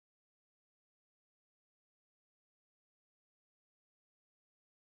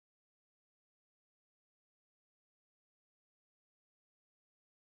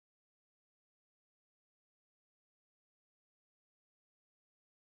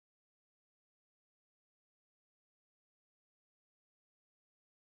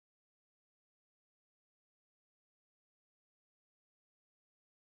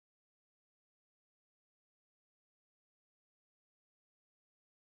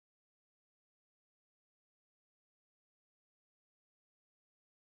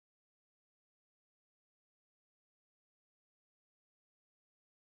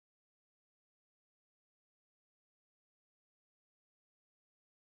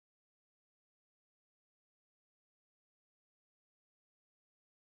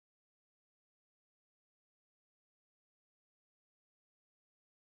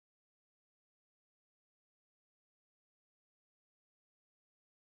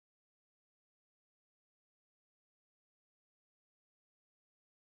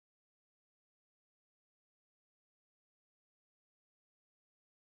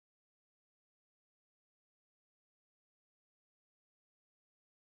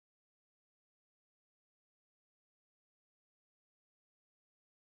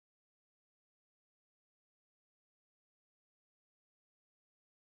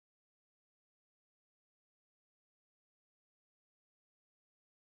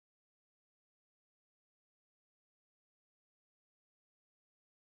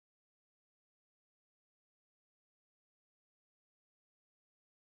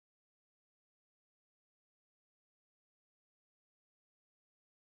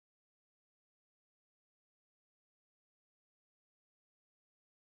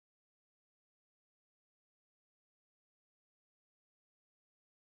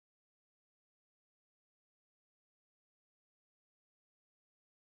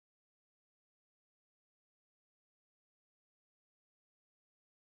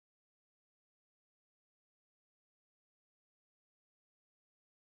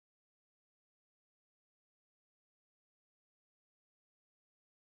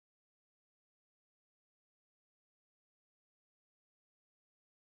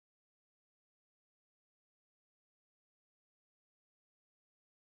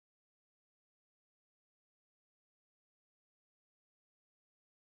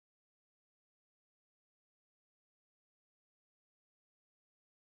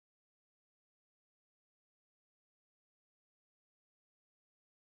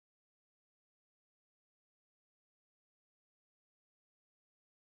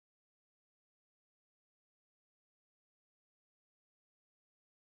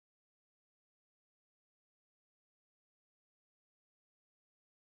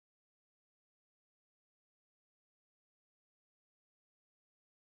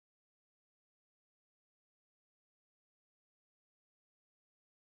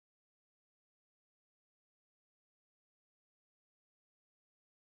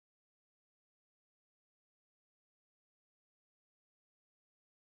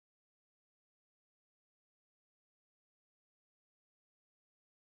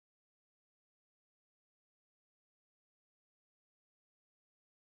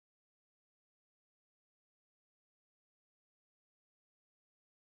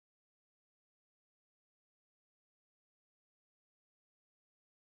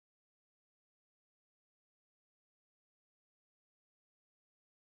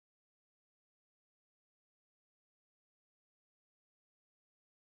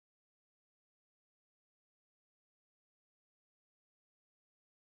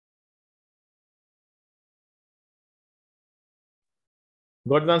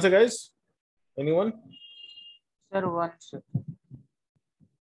 Got the answer, guys? Anyone? Sir, one, sir.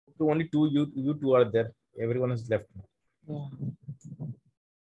 Only two. You two are there. Everyone is left. Yeah.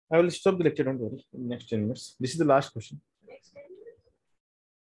 I will stop the lecture. Don't worry. In next 10 minutes. This is the last question.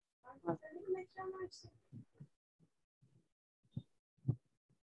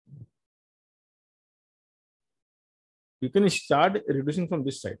 You can start reducing from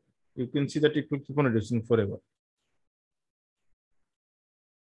this side. You can see that it will keep on reducing forever.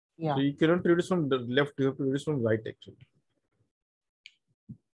 Yeah. So you cannot reduce from the left, you have to reduce from right actually.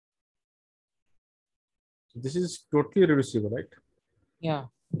 So this is totally reducible, right? Yeah.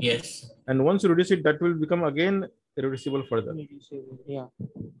 Yes. And once you reduce it, that will become again reducible further. Yeah.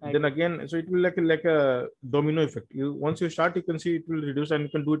 Then again, so it will like a domino effect. You once you start, you can see it will reduce and you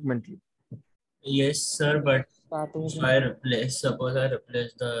can do it mentally. Yes, sir, but Starting if I replace, suppose I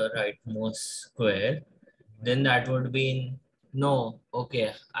replace the rightmost square, then that would be in, no,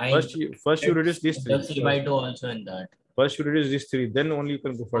 okay. First you reduce these the three. 3 by 2 also in that. First you reduce these three, then only you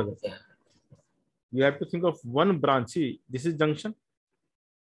can go further. Okay. You have to think of one branch. See, this is junction.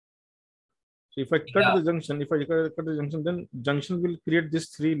 So if I cut Yeah. the junction, then junction will create this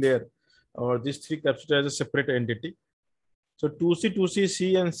three layer or this three capacitor as a separate entity. So 2C, 2C,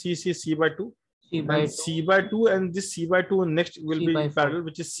 C and C by 2. C by And 2. C by 2 and this C by 2 next will C be by in four. parallel,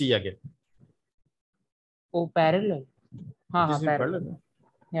 which is C again. Oh, parallel. This is in parallel.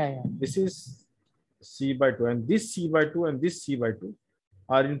 Yeah, yeah. This is C by 2 and this C by 2 and this C by 2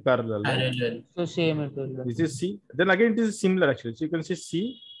 are in parallel. Right? Parallel. So same it will be. This is C. Then again it is similar actually. So you can say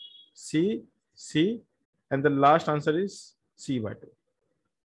C, C, C, and the last answer is C by 2.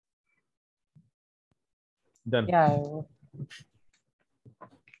 Done. Yeah.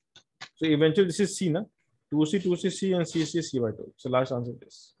 So eventually this is C, na? 2C, 2C, C and C, C by 2. So last answer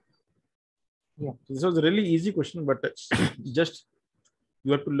is. Yeah. So this was a really easy question, but just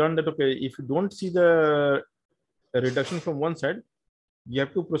you have to learn that, okay, if you don't see the reduction from one side, you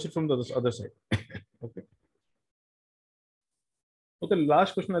have to proceed from the other side. Okay. Okay,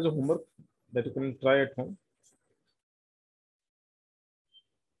 last question as a homework that you can try at home.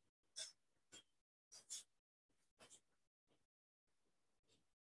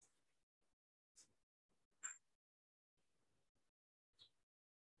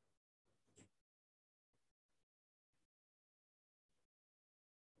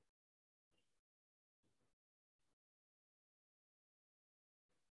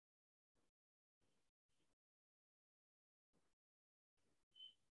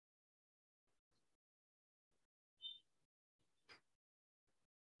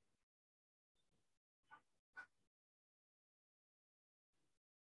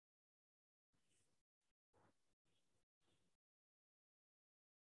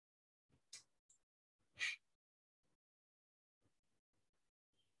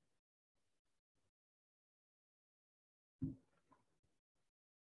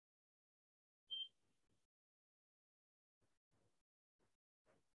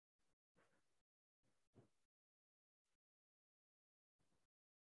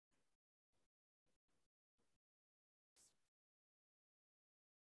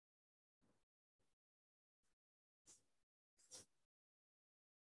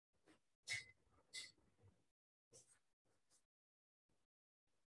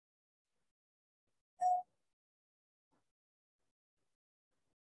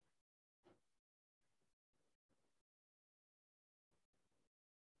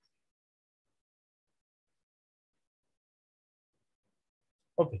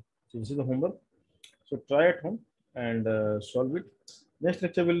 Okay, so this is the homework. So try at home and solve it. Next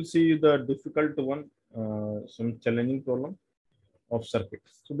lecture we'll see the difficult one, some challenging problem of circuit.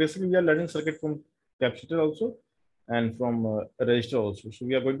 So basically we are learning circuit from capacitor also and from resistor also. So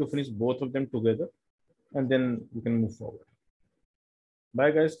we are going to finish both of them together and then we can move forward.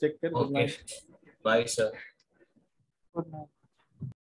 Bye guys, take care. Good Okay. night. Bye, sir. Good night.